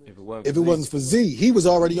Village if it wasn't for Z. He was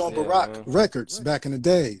already on Barack Records back in the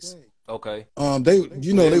days. Okay. They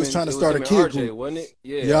was trying to start a kid group, wasn't it?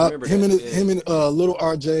 Yeah. Him and little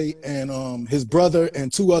RJ and his brother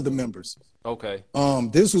and 2 other members. Okay.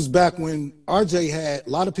 This was back when RJ had, a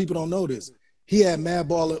lot of people don't know this, he had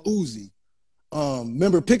Madball and Uzi.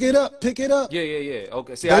 Remember Pick It Up? Yeah.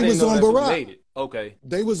 Okay. See, I didn't know that's what made it. Okay.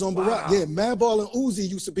 They was on Barack. Yeah, Madball and Uzi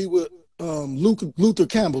used to be with Luther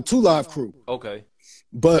Campbell, 2 Live Crew. Okay.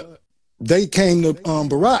 But they came to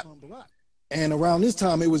Barack. And around this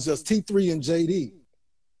time, it was just T3 and JD.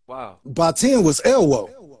 Wow. Batin was Elwo.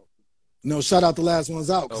 Shout out to Last Ones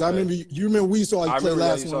Out. Because I remember, you remember we saw you play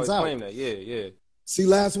Last Ones Out. That. Yeah. See,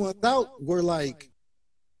 Last Ones Out were like,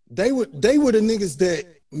 they were the niggas that,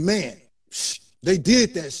 man, they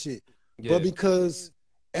did that shit. Yeah. But because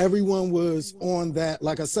everyone was on that,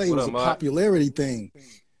 like I say, it was a popularity thing.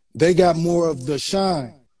 They got more of the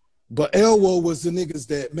shine. But Elwo was the niggas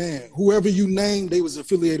that, man, whoever you named, they was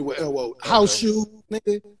affiliated with Elwo. Okay. House Shoe,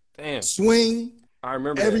 nigga. Damn. Swing. I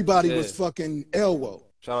remember everybody was fucking Elwo.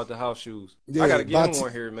 Shout out to House Shoes. Yeah, I gotta get him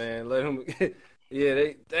on here, man. Let him.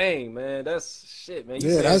 Yeah, dang, man, that's shit, man.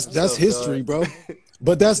 That's history, bro.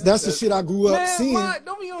 But that's the shit I grew up seeing.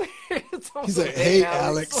 Don't be on here. He said, "Hey,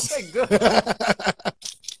 Alex."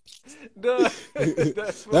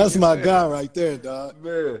 That's my guy right there, dog.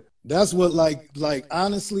 Man. That's what, like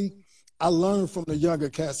honestly, I learned from the younger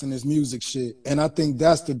cats in this music shit, and I think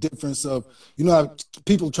that's the difference of, you know, how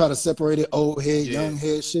people try to separate it, old head, young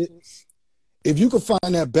head shit. If you could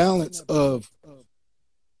find that balance of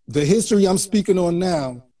the history I'm speaking on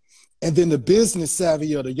now, and then the business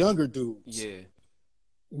savvy of the younger dudes,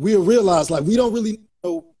 we'll realize like we don't really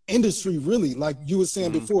know industry really. Like you were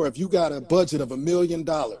saying before, if you got a budget of $1 million,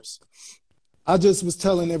 I just was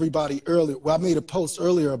telling everybody earlier, I made a post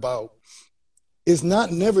earlier about, it's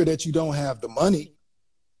not never that you don't have the money.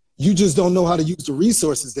 You just don't know how to use the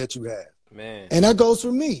resources that you have. Man. And that goes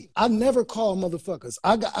for me. I never call motherfuckers.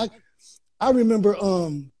 I remember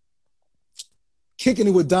kicking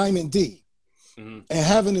it with Diamond D and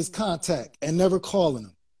having his contact and never calling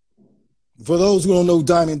him. For those who don't know who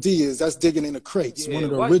Diamond D is, that's Digging in the Crates, one of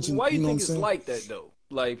the original. Why you think it's like that though?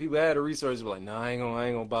 Like people had the resources, like, nah, I ain't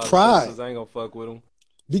gonna bother. Pride. I ain't gonna fuck with them.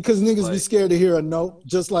 Because niggas be scared to hear a no,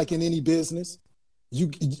 just like in any business. You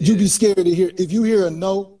be scared to hear, if you hear a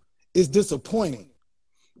no, it's disappointing.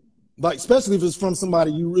 Like, especially if it's from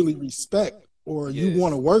somebody you really respect or you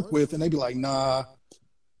want to work with, and they be like, nah.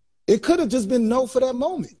 It could have just been no for that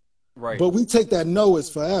moment. Right. But we take that no as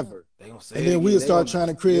forever. And then we'll start trying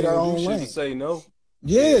to create our own lane. Say no.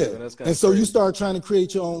 Yeah. And so you start trying to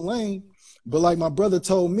create your own lane. But like my brother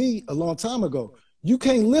told me a long time ago, you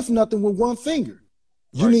can't lift nothing with one finger.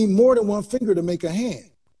 You need more than one finger to make a hand.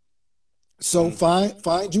 So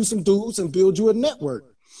find you some dudes and build you a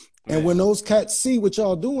network. And when those cats see what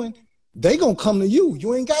y'all doing, they gonna come to you.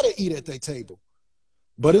 You ain't gotta eat at their table.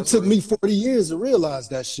 But it took me 40 years to realize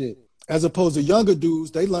that shit. As opposed to younger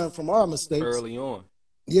dudes, they learn from our mistakes early on.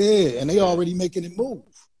 Yeah, and they already making it move.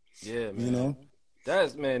 Yeah, man. You know?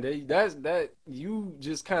 That's you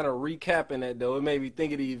just kind of recapping that though. It made me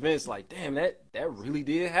think of the events like, damn, that really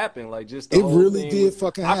did happen. Like just the whole really thing did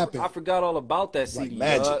fucking happen. I forgot all about that CD,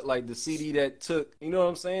 like the CD that took. You know what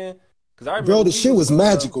I'm saying? Because I remember, bro, the shit was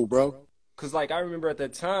magical, bro. Because like I remember at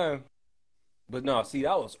that time, but no, see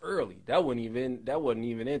that was early. That wasn't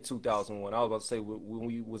even in 2001. I was about to say when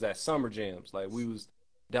we was at Summer Jams, like we was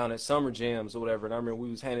down at Summer Jams or whatever, and I remember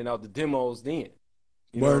we was handing out the demos then.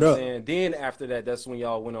 You know what I'm saying? Then after that, that's when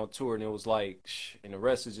y'all went on tour, and it was like, and the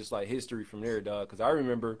rest is just like history from there, dog. Because I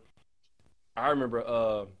remember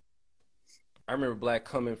Black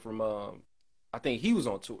coming from, I think he was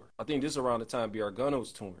on tour. I think this is around the time B.R. Gunna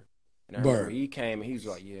was touring, and I remember he came and he was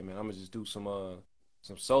like, yeah, man, I'm gonna just do some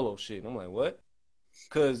solo shit. And I'm like, what?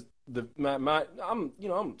 Because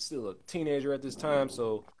I'm still a teenager at this time,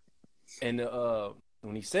 so, and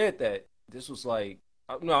when he said that, this was like,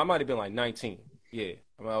 no, I might have been like 19. Yeah,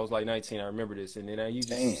 I was like 19. I remember this, and then you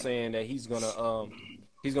just saying that he's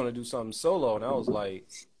gonna do something solo, and I was like,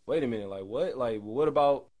 wait a minute, like what? Like what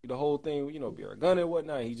about the whole thing? You know, B.R. Gunna and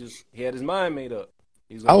whatnot. He had his mind made up.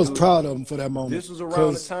 I was proud of him for that moment. This was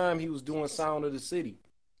around the time he was doing Sound of the City.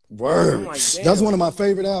 Word. Like, that's one of my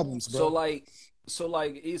favorite albums, bro. So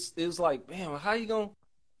like it's like, man, how you gonna?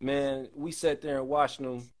 Man, we sat there and watched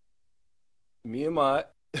him. Me and Mott,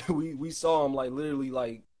 we saw him like literally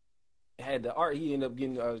like. Had the art. He ended up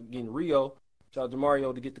getting Rio. Shout out to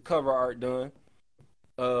Mario to get the cover art done.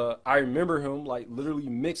 I remember him like literally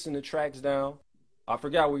mixing the tracks down. I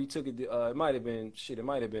forgot where he took it. It might have been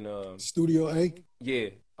Studio A. Yeah,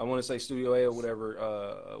 I want to say Studio A or whatever.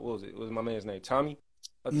 What was it? What was my man's name? Tommy.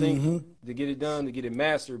 I think to get it done, to get it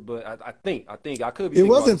mastered. But I think I could be. It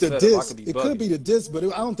wasn't the disc. It could be the disc, but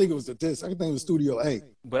I don't think it was the disc. I think it was Studio A.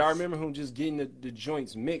 But I remember him just getting the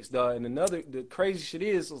joints mixed. And the crazy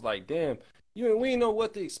shit was like, damn, we didn't know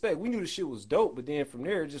what to expect. We knew the shit was dope, but then from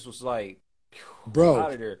there it just was like, bro,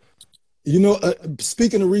 out of there. You know,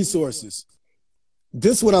 speaking of resources,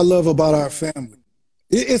 this is what I love about our family.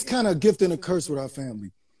 It's kind of a gift and a curse with our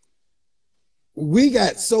family. We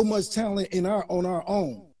got so much talent on our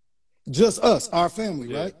own, just us, our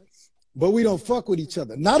family, right? But we don't fuck with each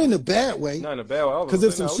other. Not in a bad way. Not in a bad way. Because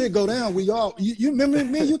if some shit go down, we all, you remember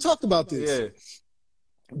me and you talked about this. Yeah.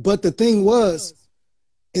 But the thing was,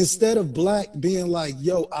 instead of Black being like,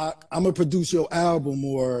 yo, I'm going to produce your album,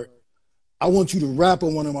 or I want you to rap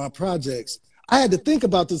on one of my projects, I had to think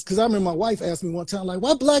about this because I remember my wife asked me one time, like,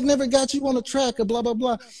 why Black never got you on a track or blah, blah,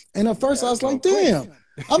 blah. And at first I was like, damn.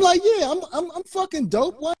 I'm like, yeah, I'm fucking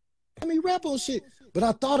dope. Why let me rap on shit? But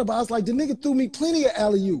I thought about it. I was like, the nigga threw me plenty of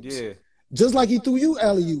alley-oops. Yeah. Just like he threw you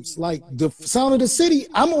alley-oops. Like the Sound of the City,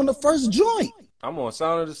 I'm on the first joint. I'm on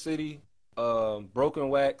Sound of the City, Broken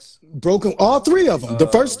Wax. All three of them, the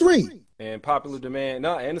first three. And Popular Demand.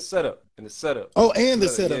 No, and the setup. Oh, and the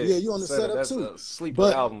setup. Yeah, you on the setup too. A sleeper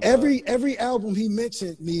but album. Every album he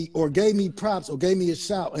mentioned me or gave me props or gave me a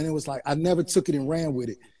shout, and it was like I never took it and ran with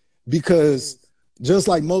it. Because just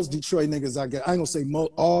like most Detroit niggas, I ain't gonna say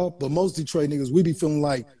all, but most Detroit niggas, we be feeling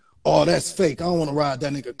like, oh, that's fake. I don't want to ride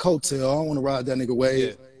that nigga coattail. I don't want to ride that nigga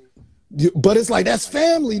wave. Yeah. But it's like, that's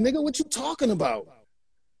family, nigga. What you talking about?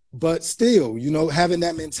 But still, having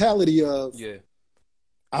that mentality of,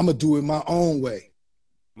 I'm gonna do it my own way.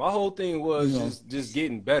 My whole thing was just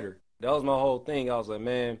getting better. That was my whole thing. I was like,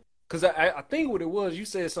 man, because I think what it was, you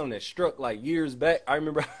said something that struck like years back. I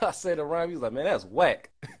remember I said a rhyme. He was like, man, that's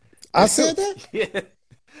whack. I said that? Yeah.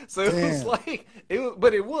 So it was like,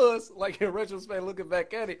 but it was like in retrospect, looking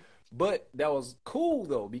back at it. But that was cool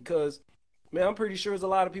though, because man, I'm pretty sure there's a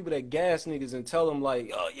lot of people that gas niggas and tell them like,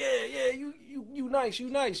 oh yeah, you nice, you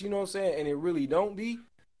know what I'm saying? And it really don't be.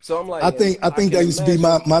 So I'm like, I think that used to be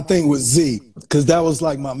my thing with Z, because that was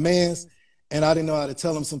like my man's, and I didn't know how to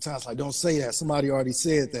tell him sometimes, like, don't say that. Somebody already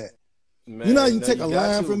said that. Man, you know how you take a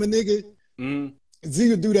line from a nigga? Mm-hmm. Z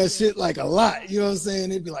would do that shit like a lot, you know what I'm saying?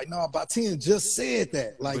 They'd be like, no, Batien just said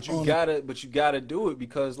that. Like, but you gotta do it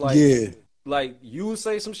because like you would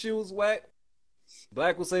say some shit was whack,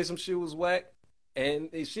 Black would say some shit was whack. And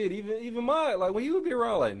shit, even mine, like when he would be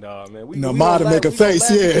around, like, nah, man, we Ma to make a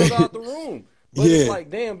face, yeah. Out the room. But it's like,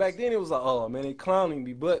 damn, back then it was like, oh man, they clowning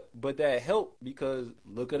me. But that helped because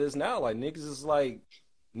look at us now. Like niggas is like,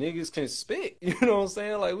 niggas can spit. You know what I'm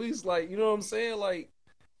saying? Like we was like, you know what I'm saying? Like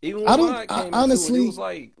even when mine came honestly, into it, it was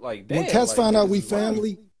like damn. When cats find out we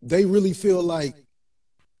family, they really feel like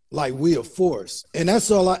we a force. And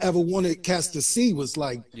that's all I ever wanted cats to see was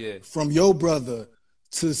like, from your brother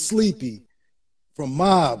to Sleepy, from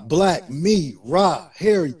Mob, Black, me, Ra,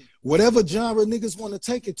 Harry, whatever genre niggas want to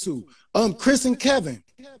take it to. Chris and Kevin.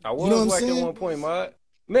 I was whack at one point,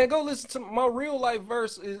 man. Go listen to my real life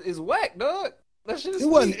verse is whack, dog. That shit is it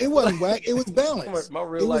wasn't whack. It was balanced. My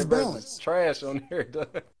real life verse is trash on there,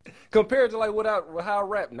 dog. Compared to like how I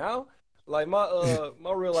rap now, like my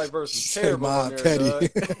real life verse is terrible on there, petty. Dog.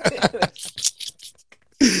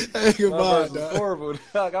 My verse is horrible,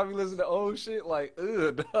 dog. I be listening to old shit like,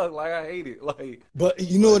 ugh, dog. Like I hate it. Like, but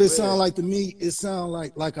you know what it sound like to me? It sound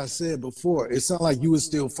like I said before. It sound like you was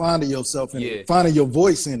still finding yourself in it, finding your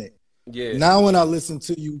voice in it. Yeah. Now when I listen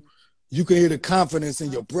to you, you can hear the confidence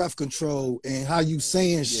in your breath control and how you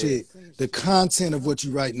saying shit, the content of what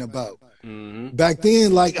you writing about. Mm-hmm. Back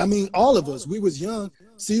then, like, I mean, all of us, we was young.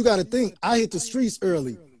 So you got to think, I hit the streets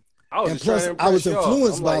early. And plus, I was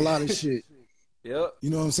influenced by a lot of shit. Yep. You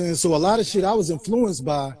know what I'm saying? So a lot of shit I was influenced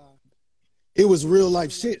by, it was real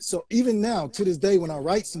life shit. So even now, to this day, when I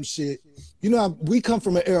write some shit, you know, we come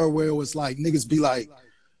from an era where it was like, niggas be like,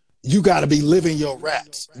 you got to be living your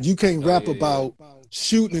raps. You can't rap about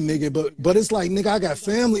shooting a nigga, but it's like, nigga, I got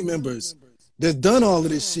family members that's done all of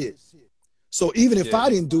this shit. So even if I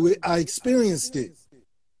didn't do it, I experienced it.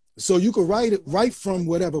 So you could write from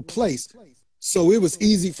whatever place. So it was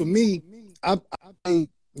easy for me. I've been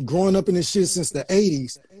growing up in this shit since the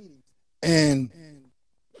 80s. And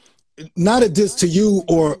not a diss to you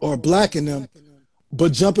or Black in them,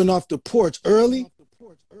 but jumping off the porch early,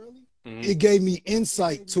 it gave me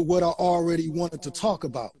insight to what I already wanted to talk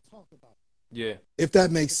about. Yeah. If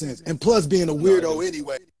that makes sense. And plus being a weirdo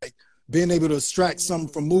anyway, like being able to extract something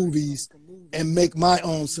from movies and make my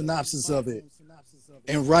own synopsis of it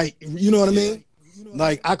and write, you know what I mean?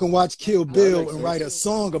 Like I can watch Kill Bill and write a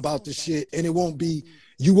song about the shit and you won't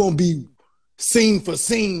be scene for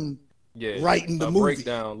scene writing the movie. A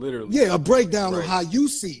breakdown, literally. Yeah, a breakdown of how you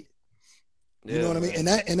see it. You know what I mean? And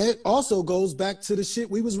that also goes back to the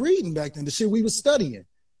shit we was reading back then, the shit we was studying.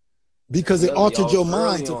 Because it altered your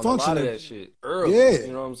mind to function. A lot of that shit early.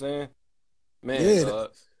 You know what I'm saying? Man,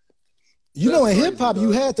 you know, in hip hop,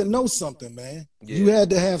 you had to know something, man. Yeah. You had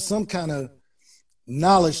to have some kind of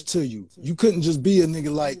knowledge to you. You couldn't just be a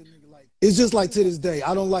nigga like, it's just like to this day,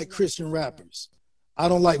 I don't like Christian rappers. I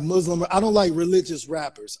don't like Muslim, I don't like religious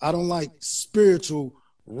rappers. I don't like spiritual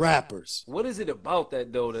rappers. What is it about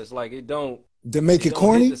that though that's like it don't to make it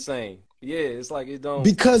corny? The same. Yeah, it's like it don't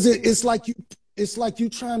because it's like you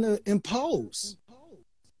trying to impose.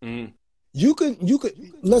 Mm. You could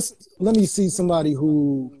let me see somebody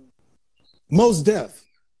who Mos Def.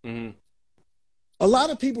 Mm-hmm. A lot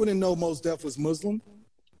of people didn't know Mos Def was Muslim,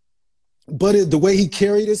 but the way he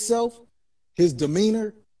carried himself, his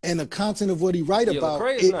demeanor, and the content of what he write about.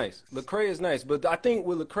 Lecrae is nice. Lecrae is nice, but I think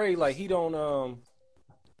with Lecrae, like he don't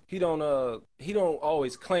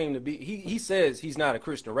always claim to be. He says he's not a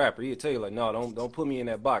Christian rapper. He'll tell you like, no, don't put me in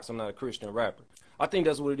that box. I'm not a Christian rapper. I think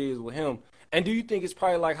that's what it is with him. And do you think it's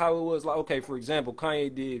probably like how it was like, okay, for example,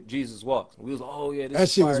 Kanye did Jesus Walks. We was like, oh yeah, that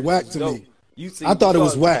shit was whack to me. I thought it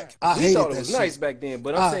was whack. I hated that shit. Thought it was nice back then,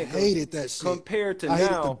 but I'm saying I hated that shit. Compared to now, I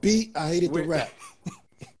hated the beat. I hated the rap.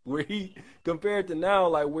 Where he compared to now,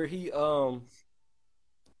 like where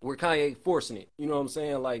Kanye forcing it. You know what I'm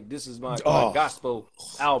saying? Like this is my gospel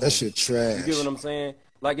album. That shit trash. You get what I'm saying?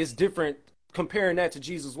 Like it's different. Comparing that to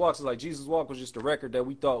Jesus Walks, is like Jesus Walk was just a record that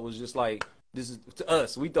we thought was just like. This is to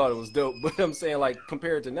us. We thought it was dope, but I'm saying like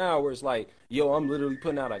compared to now, where it's like, yo, I'm literally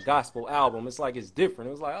putting out a gospel album. It's like it's different.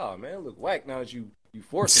 It was like, oh man, it look whack now that you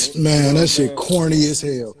forcing it. Man, that shit corny as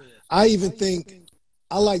hell. I even think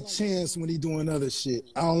I like Chance when he doing other shit.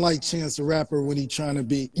 I don't like Chance the rapper when he trying to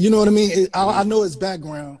be. You know what I mean? I know his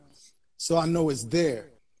background, so I know it's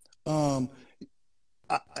there. And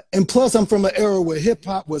plus, I'm from an era where hip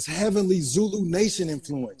hop was heavily Zulu Nation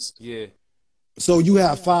influenced. Yeah. So you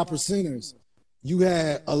have 5%ers. You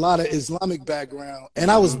had a lot of Islamic background, and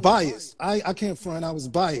I was biased. I can't front, I was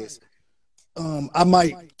biased. I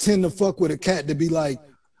might tend to fuck with a cat to be like,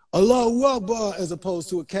 Allahu Akbar, as opposed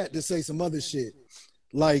to a cat to say some other shit.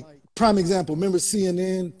 Like, prime example, remember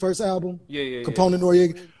CNN first album? Yeah. Component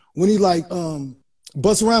Noriega? When he like,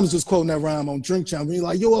 Busta Rhymes was quoting that rhyme on Drink Champ. You're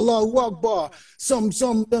like, yo, Allah Akbar,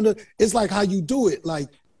 something. It's like how you do it. Like,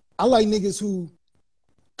 I like niggas who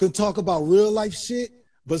could talk about real life shit,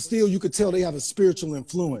 but still you could tell they have a spiritual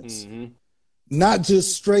influence. Not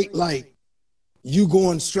just straight like you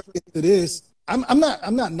going straight into this. I'm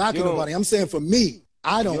not knocking nobody. I'm saying for me,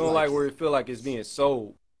 I don't. You don't like where it feel like it's being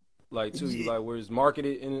sold, like to you, like where it's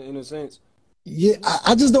marketed in a sense. Yeah,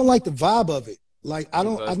 I just don't like the vibe of it. Like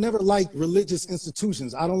I've never liked religious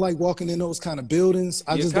institutions. I don't like walking in those kind of buildings.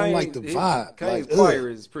 I just don't like the vibe. Kane's choir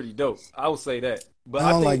is pretty dope. I would say that. But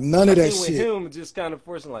I don't like none of that shit. With him, just kind of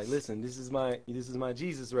forcing like, listen, this is my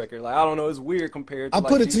Jesus record. Like I don't know, it's weird compared to. I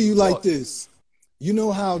put it to you like this. You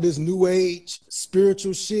know how this new age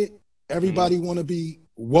spiritual shit, everybody want to be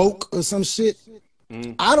woke or some shit.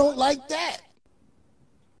 I don't like that.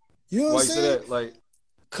 You know what I'm saying? Why you say that? Like,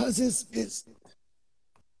 cause it's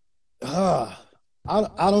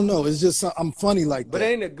I don't know. It's just I'm funny like that. But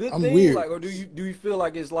ain't a good thing. Weird. Like, or do you feel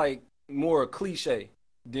like it's like more a cliche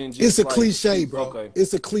than just? It's a like, cliche, bro. Okay.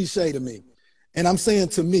 It's a cliche to me, and I'm saying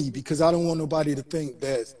to me because I don't want nobody to think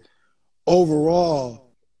that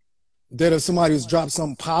overall that if somebody has dropped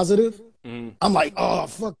something positive, I'm like, oh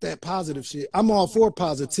fuck that positive shit. I'm all for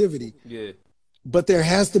positivity. Yeah. But there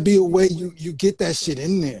has to be a way you get that shit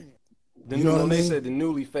in there. You know what I mean? They said the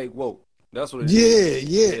newly fake woke. That's what it is.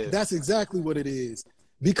 Yeah, that's exactly what it is.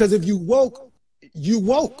 Because if you woke, you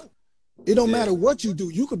woke. It don't matter what you do.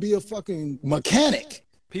 You could be a fucking mechanic.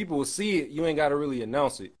 People will see it. You ain't got to really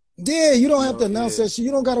announce it. Yeah, you don't have to announce that shit.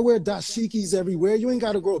 You don't got to wear dashikis everywhere. You ain't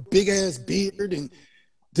got to grow a big-ass beard. And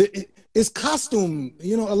it's costume.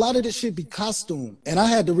 You know, a lot of this shit be costume. And I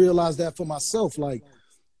had to realize that for myself. Like,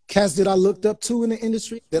 cats that I looked up to in the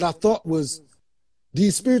industry that I thought was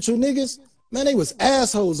these spiritual niggas, man, they was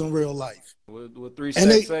assholes in real life. What 3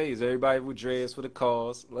 Stacks say is everybody with dreads for the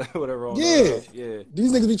cause, like whatever. Yeah.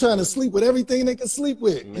 These niggas be trying to sleep with everything they can sleep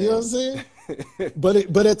with. Man. You know what I'm saying?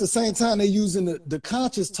 but at the same time, they using the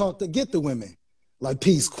conscious talk to get the women. Like,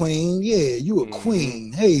 peace, queen. Yeah, you a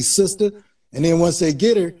queen. Hey, sister. And then once they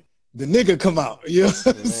get her, the nigga come out. You know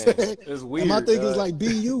what I'm saying? It's weird. And my thing is like, be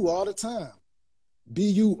you all the time. Be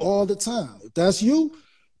you all the time. If that's you,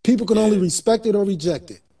 people can only respect it or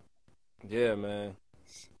reject it. Yeah, man.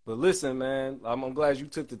 But listen, man, I'm glad you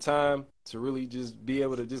took the time to really just be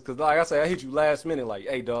able to because like I said, I hit you last minute like,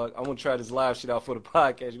 hey, dog, I'm going to try this live shit out for the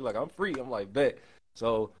podcast. You're like, I'm free. I'm like, bet.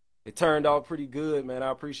 So it turned out pretty good, man. I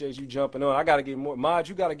appreciate you jumping on. I got to get more. Mod,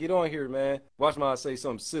 you got to get on here, man. Watch Mod say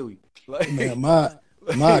something silly. Like, man,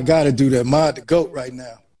 Mod got to do that. Mod the GOAT right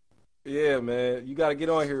now. Yeah, man. You got to get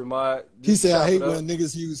on here, Mod. He said, I hate when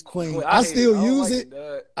niggas use queen. I still use it.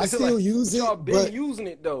 I still use it. Y'all been using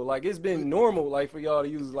it, though. Like, it's been normal, like, for y'all to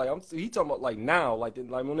use it. Like, he talking about, like, now. Like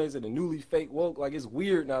when they said the newly fake woke, like, it's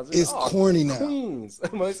weird now. It's corny now. Queens.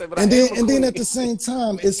 and then at the same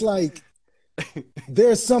time, it's like,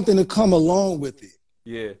 there's something to come along with it.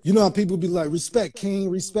 Yeah. You know how people be like, respect king,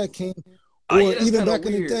 respect king. Or even back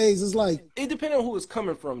in the days, it's like it depends on who it's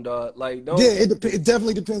coming from, dog. Like, it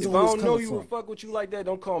definitely depends on who it's coming from. If I don't know you or fuck with you like that,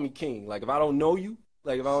 don't call me king. Like, if I don't know you,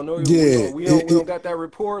 we don't got that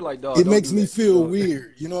rapport. Like, dog, it makes me feel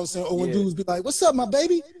weird. You know what I'm saying? Or when dudes be like, "What's up, my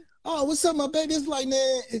baby?" Oh, what's up, my baby? It's like,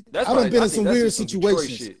 man, I done been in some weird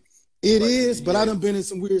situations. It is, but I done been in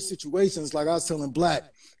some weird situations. Like I was telling Black,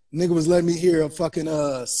 nigga was letting me hear a fucking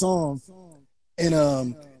song,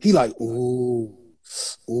 and he like, ooh,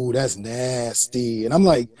 that's nasty. And I'm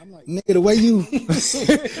like, nigga, the way you,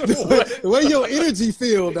 the way your energy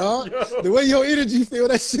feel, dog. The way your energy feel,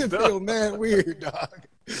 that shit feel mad weird, dog.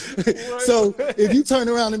 So if you turn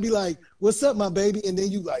around and be like, what's up, my baby? And then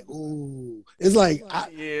you like, ooh. It's like,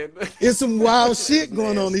 it's some wild shit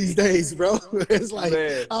going on these days, bro. It's like,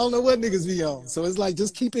 I don't know what niggas be on. So it's like,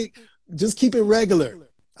 just keep it regular.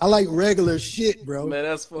 I like regular shit, bro. Man,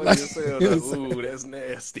 that's funny as hell. Ooh, that's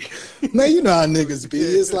nasty. Man, you know how niggas be.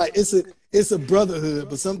 It's like it's a brotherhood,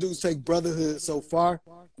 but some dudes take brotherhood so far.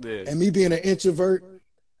 Yeah. And me being an introvert,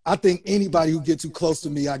 I think anybody who gets too close to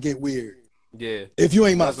me, I get weird. Yeah. If you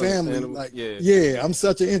ain't my family, like I'm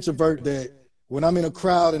such an introvert that when I'm in a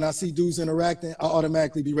crowd and I see dudes interacting, I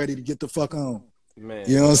automatically be ready to get the fuck on. Man,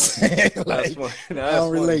 you know what I'm saying? Like, that's funny. I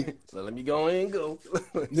don't relate. So let me go in and go.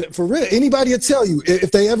 For real, anybody will tell you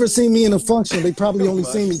if they ever see me in a function, they probably only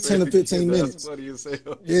seen me 10 or 15 minutes. Funny as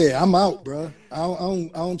hell. Yeah, I'm out, bro. I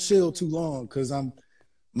don't chill too long because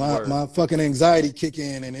my fucking anxiety kick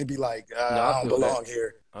in and it be like I don't belong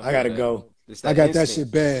here. I gotta go. I got that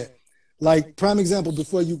shit bad. Like, prime example,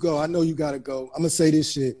 before you go, I know you gotta go. I'm gonna say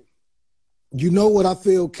this shit. You know what I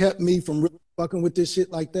feel kept me from really fucking with this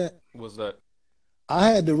shit like that? What's that? I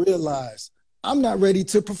had to realize I'm not ready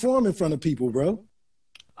to perform in front of people, bro.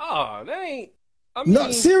 Oh, that ain't. I mean,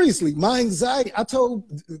 No, seriously, my anxiety.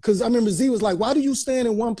 Because I remember Z was like, "Why do you stand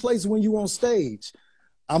in one place when you on stage?"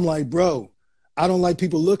 I'm like, "Bro, I don't like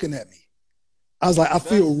people looking at me." I was like, I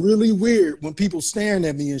feel really weird when people staring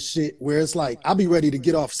at me and shit. Where it's like, I'll be ready to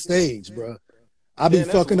get off stage, bro. I'll be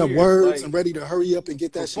fucking up words like, and ready to hurry up and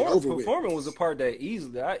get that shit over with. Performing was a part that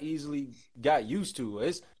I easily got used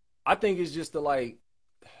to. I think it's just the like,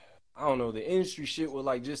 I don't know, the industry shit with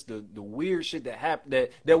like just the weird shit that happen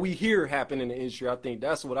that we hear happen in the industry. I think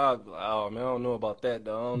that's what oh man, I don't know about that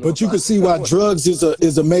though. But you can see why drugs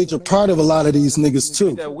is a major part of a lot of these niggas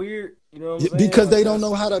too. That weird, you know what I'm saying? Because they don't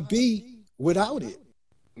know how to be without it.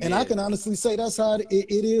 And I can honestly say that's how it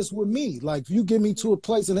is with me. Like, you get me to a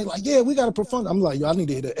place and they like, yeah, we got to perform. I'm like, yo, I need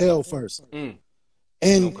to hit an L first.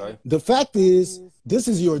 And the fact is, this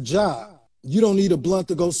is your job. You don't need a blunt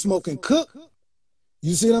to go smoke and cook.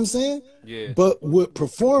 You see what I'm saying? Yeah. But with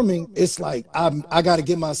performing, it's like I got to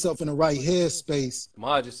get myself in the right headspace.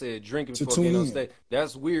 Ma just said drinking before getting on stage.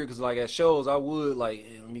 That's weird because like at shows I would like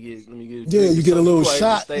let me get yeah, you get a little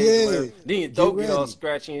shot. Yeah. Then your throat get all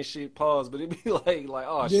scratchy and shit. Pause, but it'd be like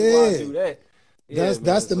oh shit, why I do that? Yeah,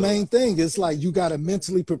 that's the main thing. It's like you got to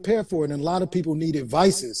mentally prepare for it, and a lot of people need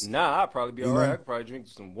advices. Nah, I'd probably be all right. I could probably drink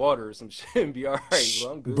some water or some shit and be all right.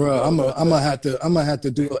 Well, I'm good. Bro, I'm gonna have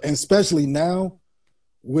to do it, and especially now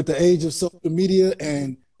with the age of social media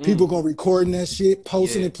and people gonna recording that shit,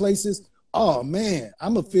 posting it places. Oh man,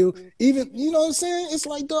 I'ma feel even. You know what I'm saying? It's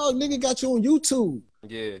like, dog, nigga got you on YouTube.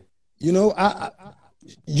 Yeah. You know,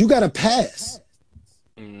 you gotta pass.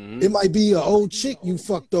 It might be an old chick you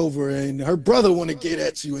fucked over and her brother want to get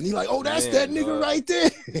at you and he like, oh, that's that nigga right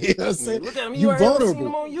there. You know what I'm saying? Look at him, you vulnerable. Seen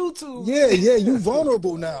him on YouTube. Yeah, you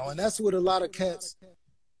vulnerable now. And that's what a lot of cats,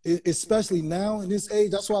 especially now in this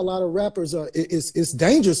age, that's why a lot of rappers are, it's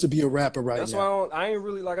dangerous to be a rapper right now. That's why I ain't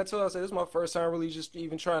really, like I told you, I said, this is my first time really just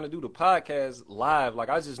even trying to do the podcast live. Like,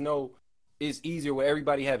 I just know it's easier with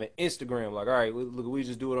everybody having Instagram. Like, all right, look, we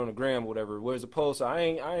just do it on the gram or whatever. Whereas opposed to, I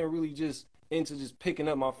ain't really just into just picking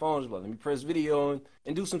up my phone, just like, let me press video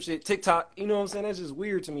and do some shit. TikTok, you know what I'm saying? That's just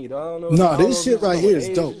weird to me, though. I don't know. No, this shit right here is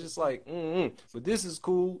dope. It's just like, But this is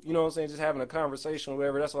cool, you know what I'm saying? Just having a conversation or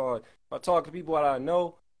whatever. That's all. If I talk to people that I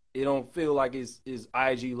know, it don't feel like it's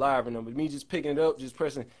IG live or nothing. But me just picking it up, just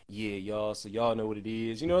pressing, yeah, y'all, so y'all know what it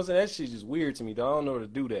is. You know what I'm saying? That shit's just weird to me, though. I don't know how to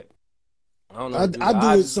do that. I don't know.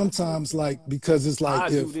 I do it sometimes, like, because it's like, I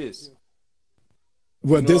do this.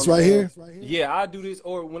 What, this right here? Yeah, I do this,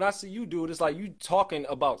 or when I see you do it, it's like you talking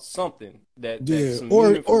about something that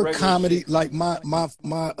or comedy. Shit. Like my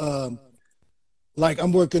like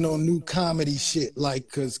I'm working on new comedy shit. Like,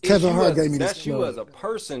 cause Kevin Hart gave me this. That's you as a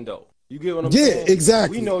person, though. You get what I'm saying? Yeah,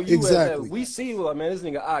 exactly. We know you exactly. We see, like, man, this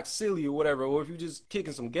nigga Ahk silly or whatever. Or if you just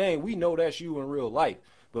kicking some game, we know that's you in real life.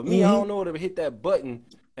 But me, I don't know how to hit that button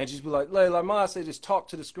and just be like Ma said, just talk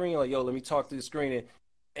to the screen. Like, yo, let me talk to the screen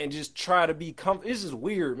and just try to be comfortable. It's just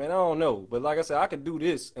weird, man. I don't know. But like I said, I could do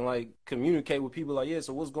this and like communicate with people like, yeah,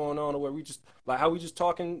 so what's going on? Or where we just like how we just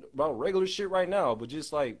talking about regular shit right now. But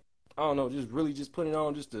just like, I don't know, just really just putting it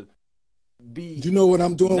on just to be. You know what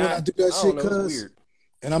I'm doing when I do that shit, cuz?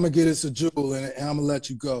 And I'm going to get this a jewel and I'm going to let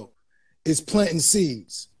you go. It's planting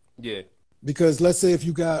seeds. Yeah. Because let's say if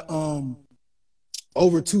you got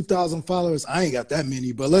over 2,000 followers, I ain't got that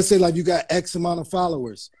many, but let's say like you got X amount of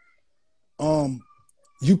followers.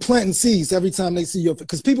 You planting seeds every time they see your,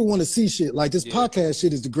 because people want to see shit. Like this podcast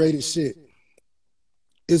shit is the greatest shit.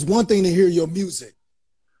 It's one thing to hear your music,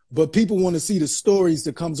 but people want to see the stories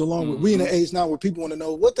that comes along with. We in an age now where people want to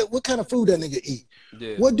know what kind of food that nigga eat.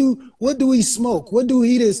 Yeah. What do he smoke? What do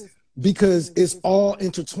he this? Because it's all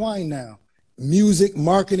intertwined now. Music,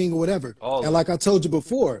 marketing, or whatever. And like I told you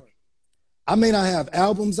before, I may not have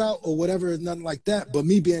albums out or whatever, nothing like that, but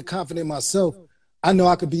me being confident in myself, I know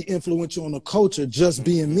I could be influential on the culture just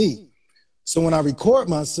being me. So when I record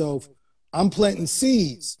myself, I'm planting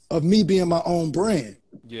seeds of me being my own brand.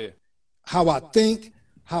 Yeah. How I think,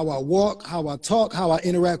 how I walk, how I talk, how I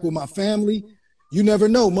interact with my family. You never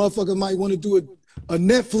know. Motherfucker might want to do a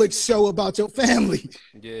Netflix show about your family.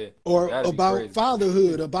 Yeah. Or about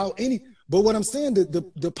fatherhood, about any. But what I'm saying,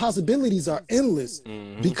 the possibilities are endless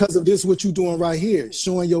because of this, what you're doing right here,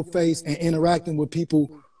 showing your face and interacting with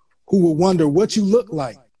people who will wonder what you look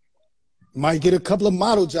like. Might get a couple of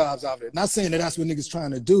model jobs out of it. Not saying that that's what niggas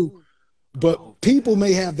trying to do, but people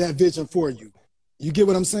may have that vision for you. You get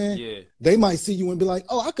what I'm saying? Yeah. They might see you and be like,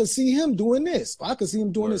 oh, I could see him doing this. I could see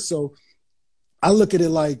him doing this. So I look at it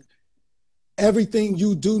like everything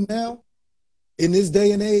you do now in this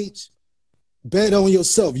day and age, bet on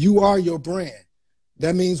yourself. You are your brand.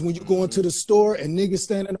 That means when you go into the store and niggas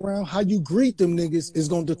standing around, how you greet them niggas is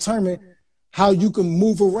going to determine how you can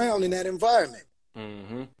move around in that environment.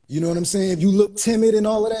 Mm-hmm. You know what I'm saying? If you look timid and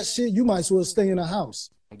all of that shit, you might as well stay in a house.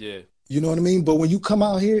 Yeah. You know what I mean? But when you come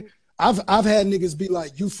out here, I've had niggas be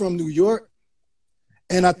like, you from New York?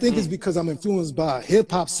 And I think it's because I'm influenced by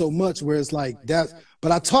hip hop so much where it's like that.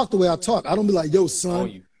 But I talk the way I talk. I don't be like, yo,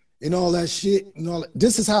 son, and all that shit. And all that.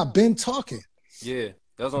 This is how I've been talking. Yeah,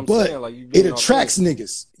 that's what I'm but saying. Like, it attracts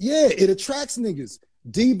niggas. Yeah, it attracts niggas.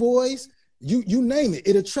 D-boys, you name it.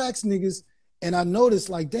 It attracts niggas. And I noticed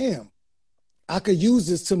like, damn, I could use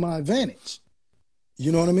this to my advantage.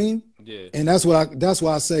 You know what I mean? Yeah. And that's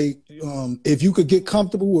why I say, if you could get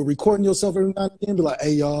comfortable with recording yourself every now and then, be like,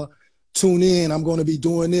 hey, y'all, tune in. I'm going to be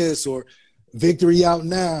doing this, or victory out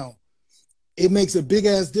now. It makes a big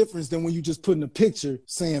ass difference than when you just put in a picture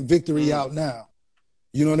saying victory out now.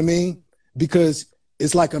 You know what I mean? Because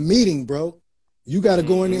it's like a meeting, bro. You got to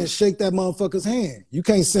go in there and shake that motherfucker's hand. You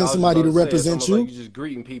can't send somebody to represent you. Like you just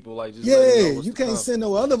greeting people, like just you can't send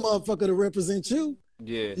no other motherfucker to represent you.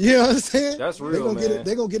 Yeah, you know what I'm saying? That's real,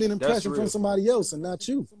 they're gonna get an impression from somebody else and not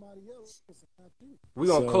you. We're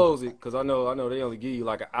gonna close it because I know they only give you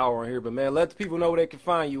like an hour on here, but man, let the people know where they can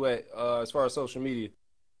find you at as far as social media.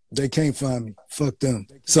 They can't find me. Fuck them.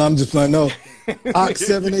 So I'm just playing. No, Ahk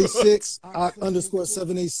 786, Ahk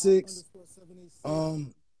 _786,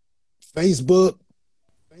 Facebook.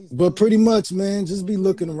 But pretty much, man, just be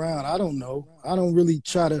looking around. I don't know. I don't really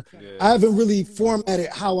try to. Yeah. I haven't really formatted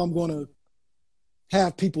how I'm gonna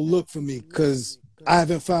have people look for me because I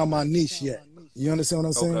haven't found my niche yet. You understand what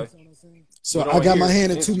I'm saying? Okay. So I got my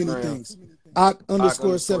hand in too many things. Ahk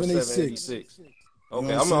 _786.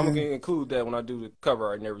 Okay, I'm going to include that when I do the cover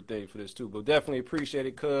art and everything for this too. But definitely appreciate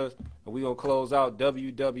it, cuz. And we're going to close out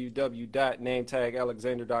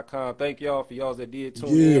www.nametagalexander.com. Thank y'all for y'all that did tune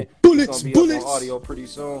in. Bullets, it's going to be up on audio pretty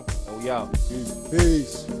soon. And we out.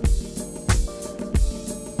 Peace.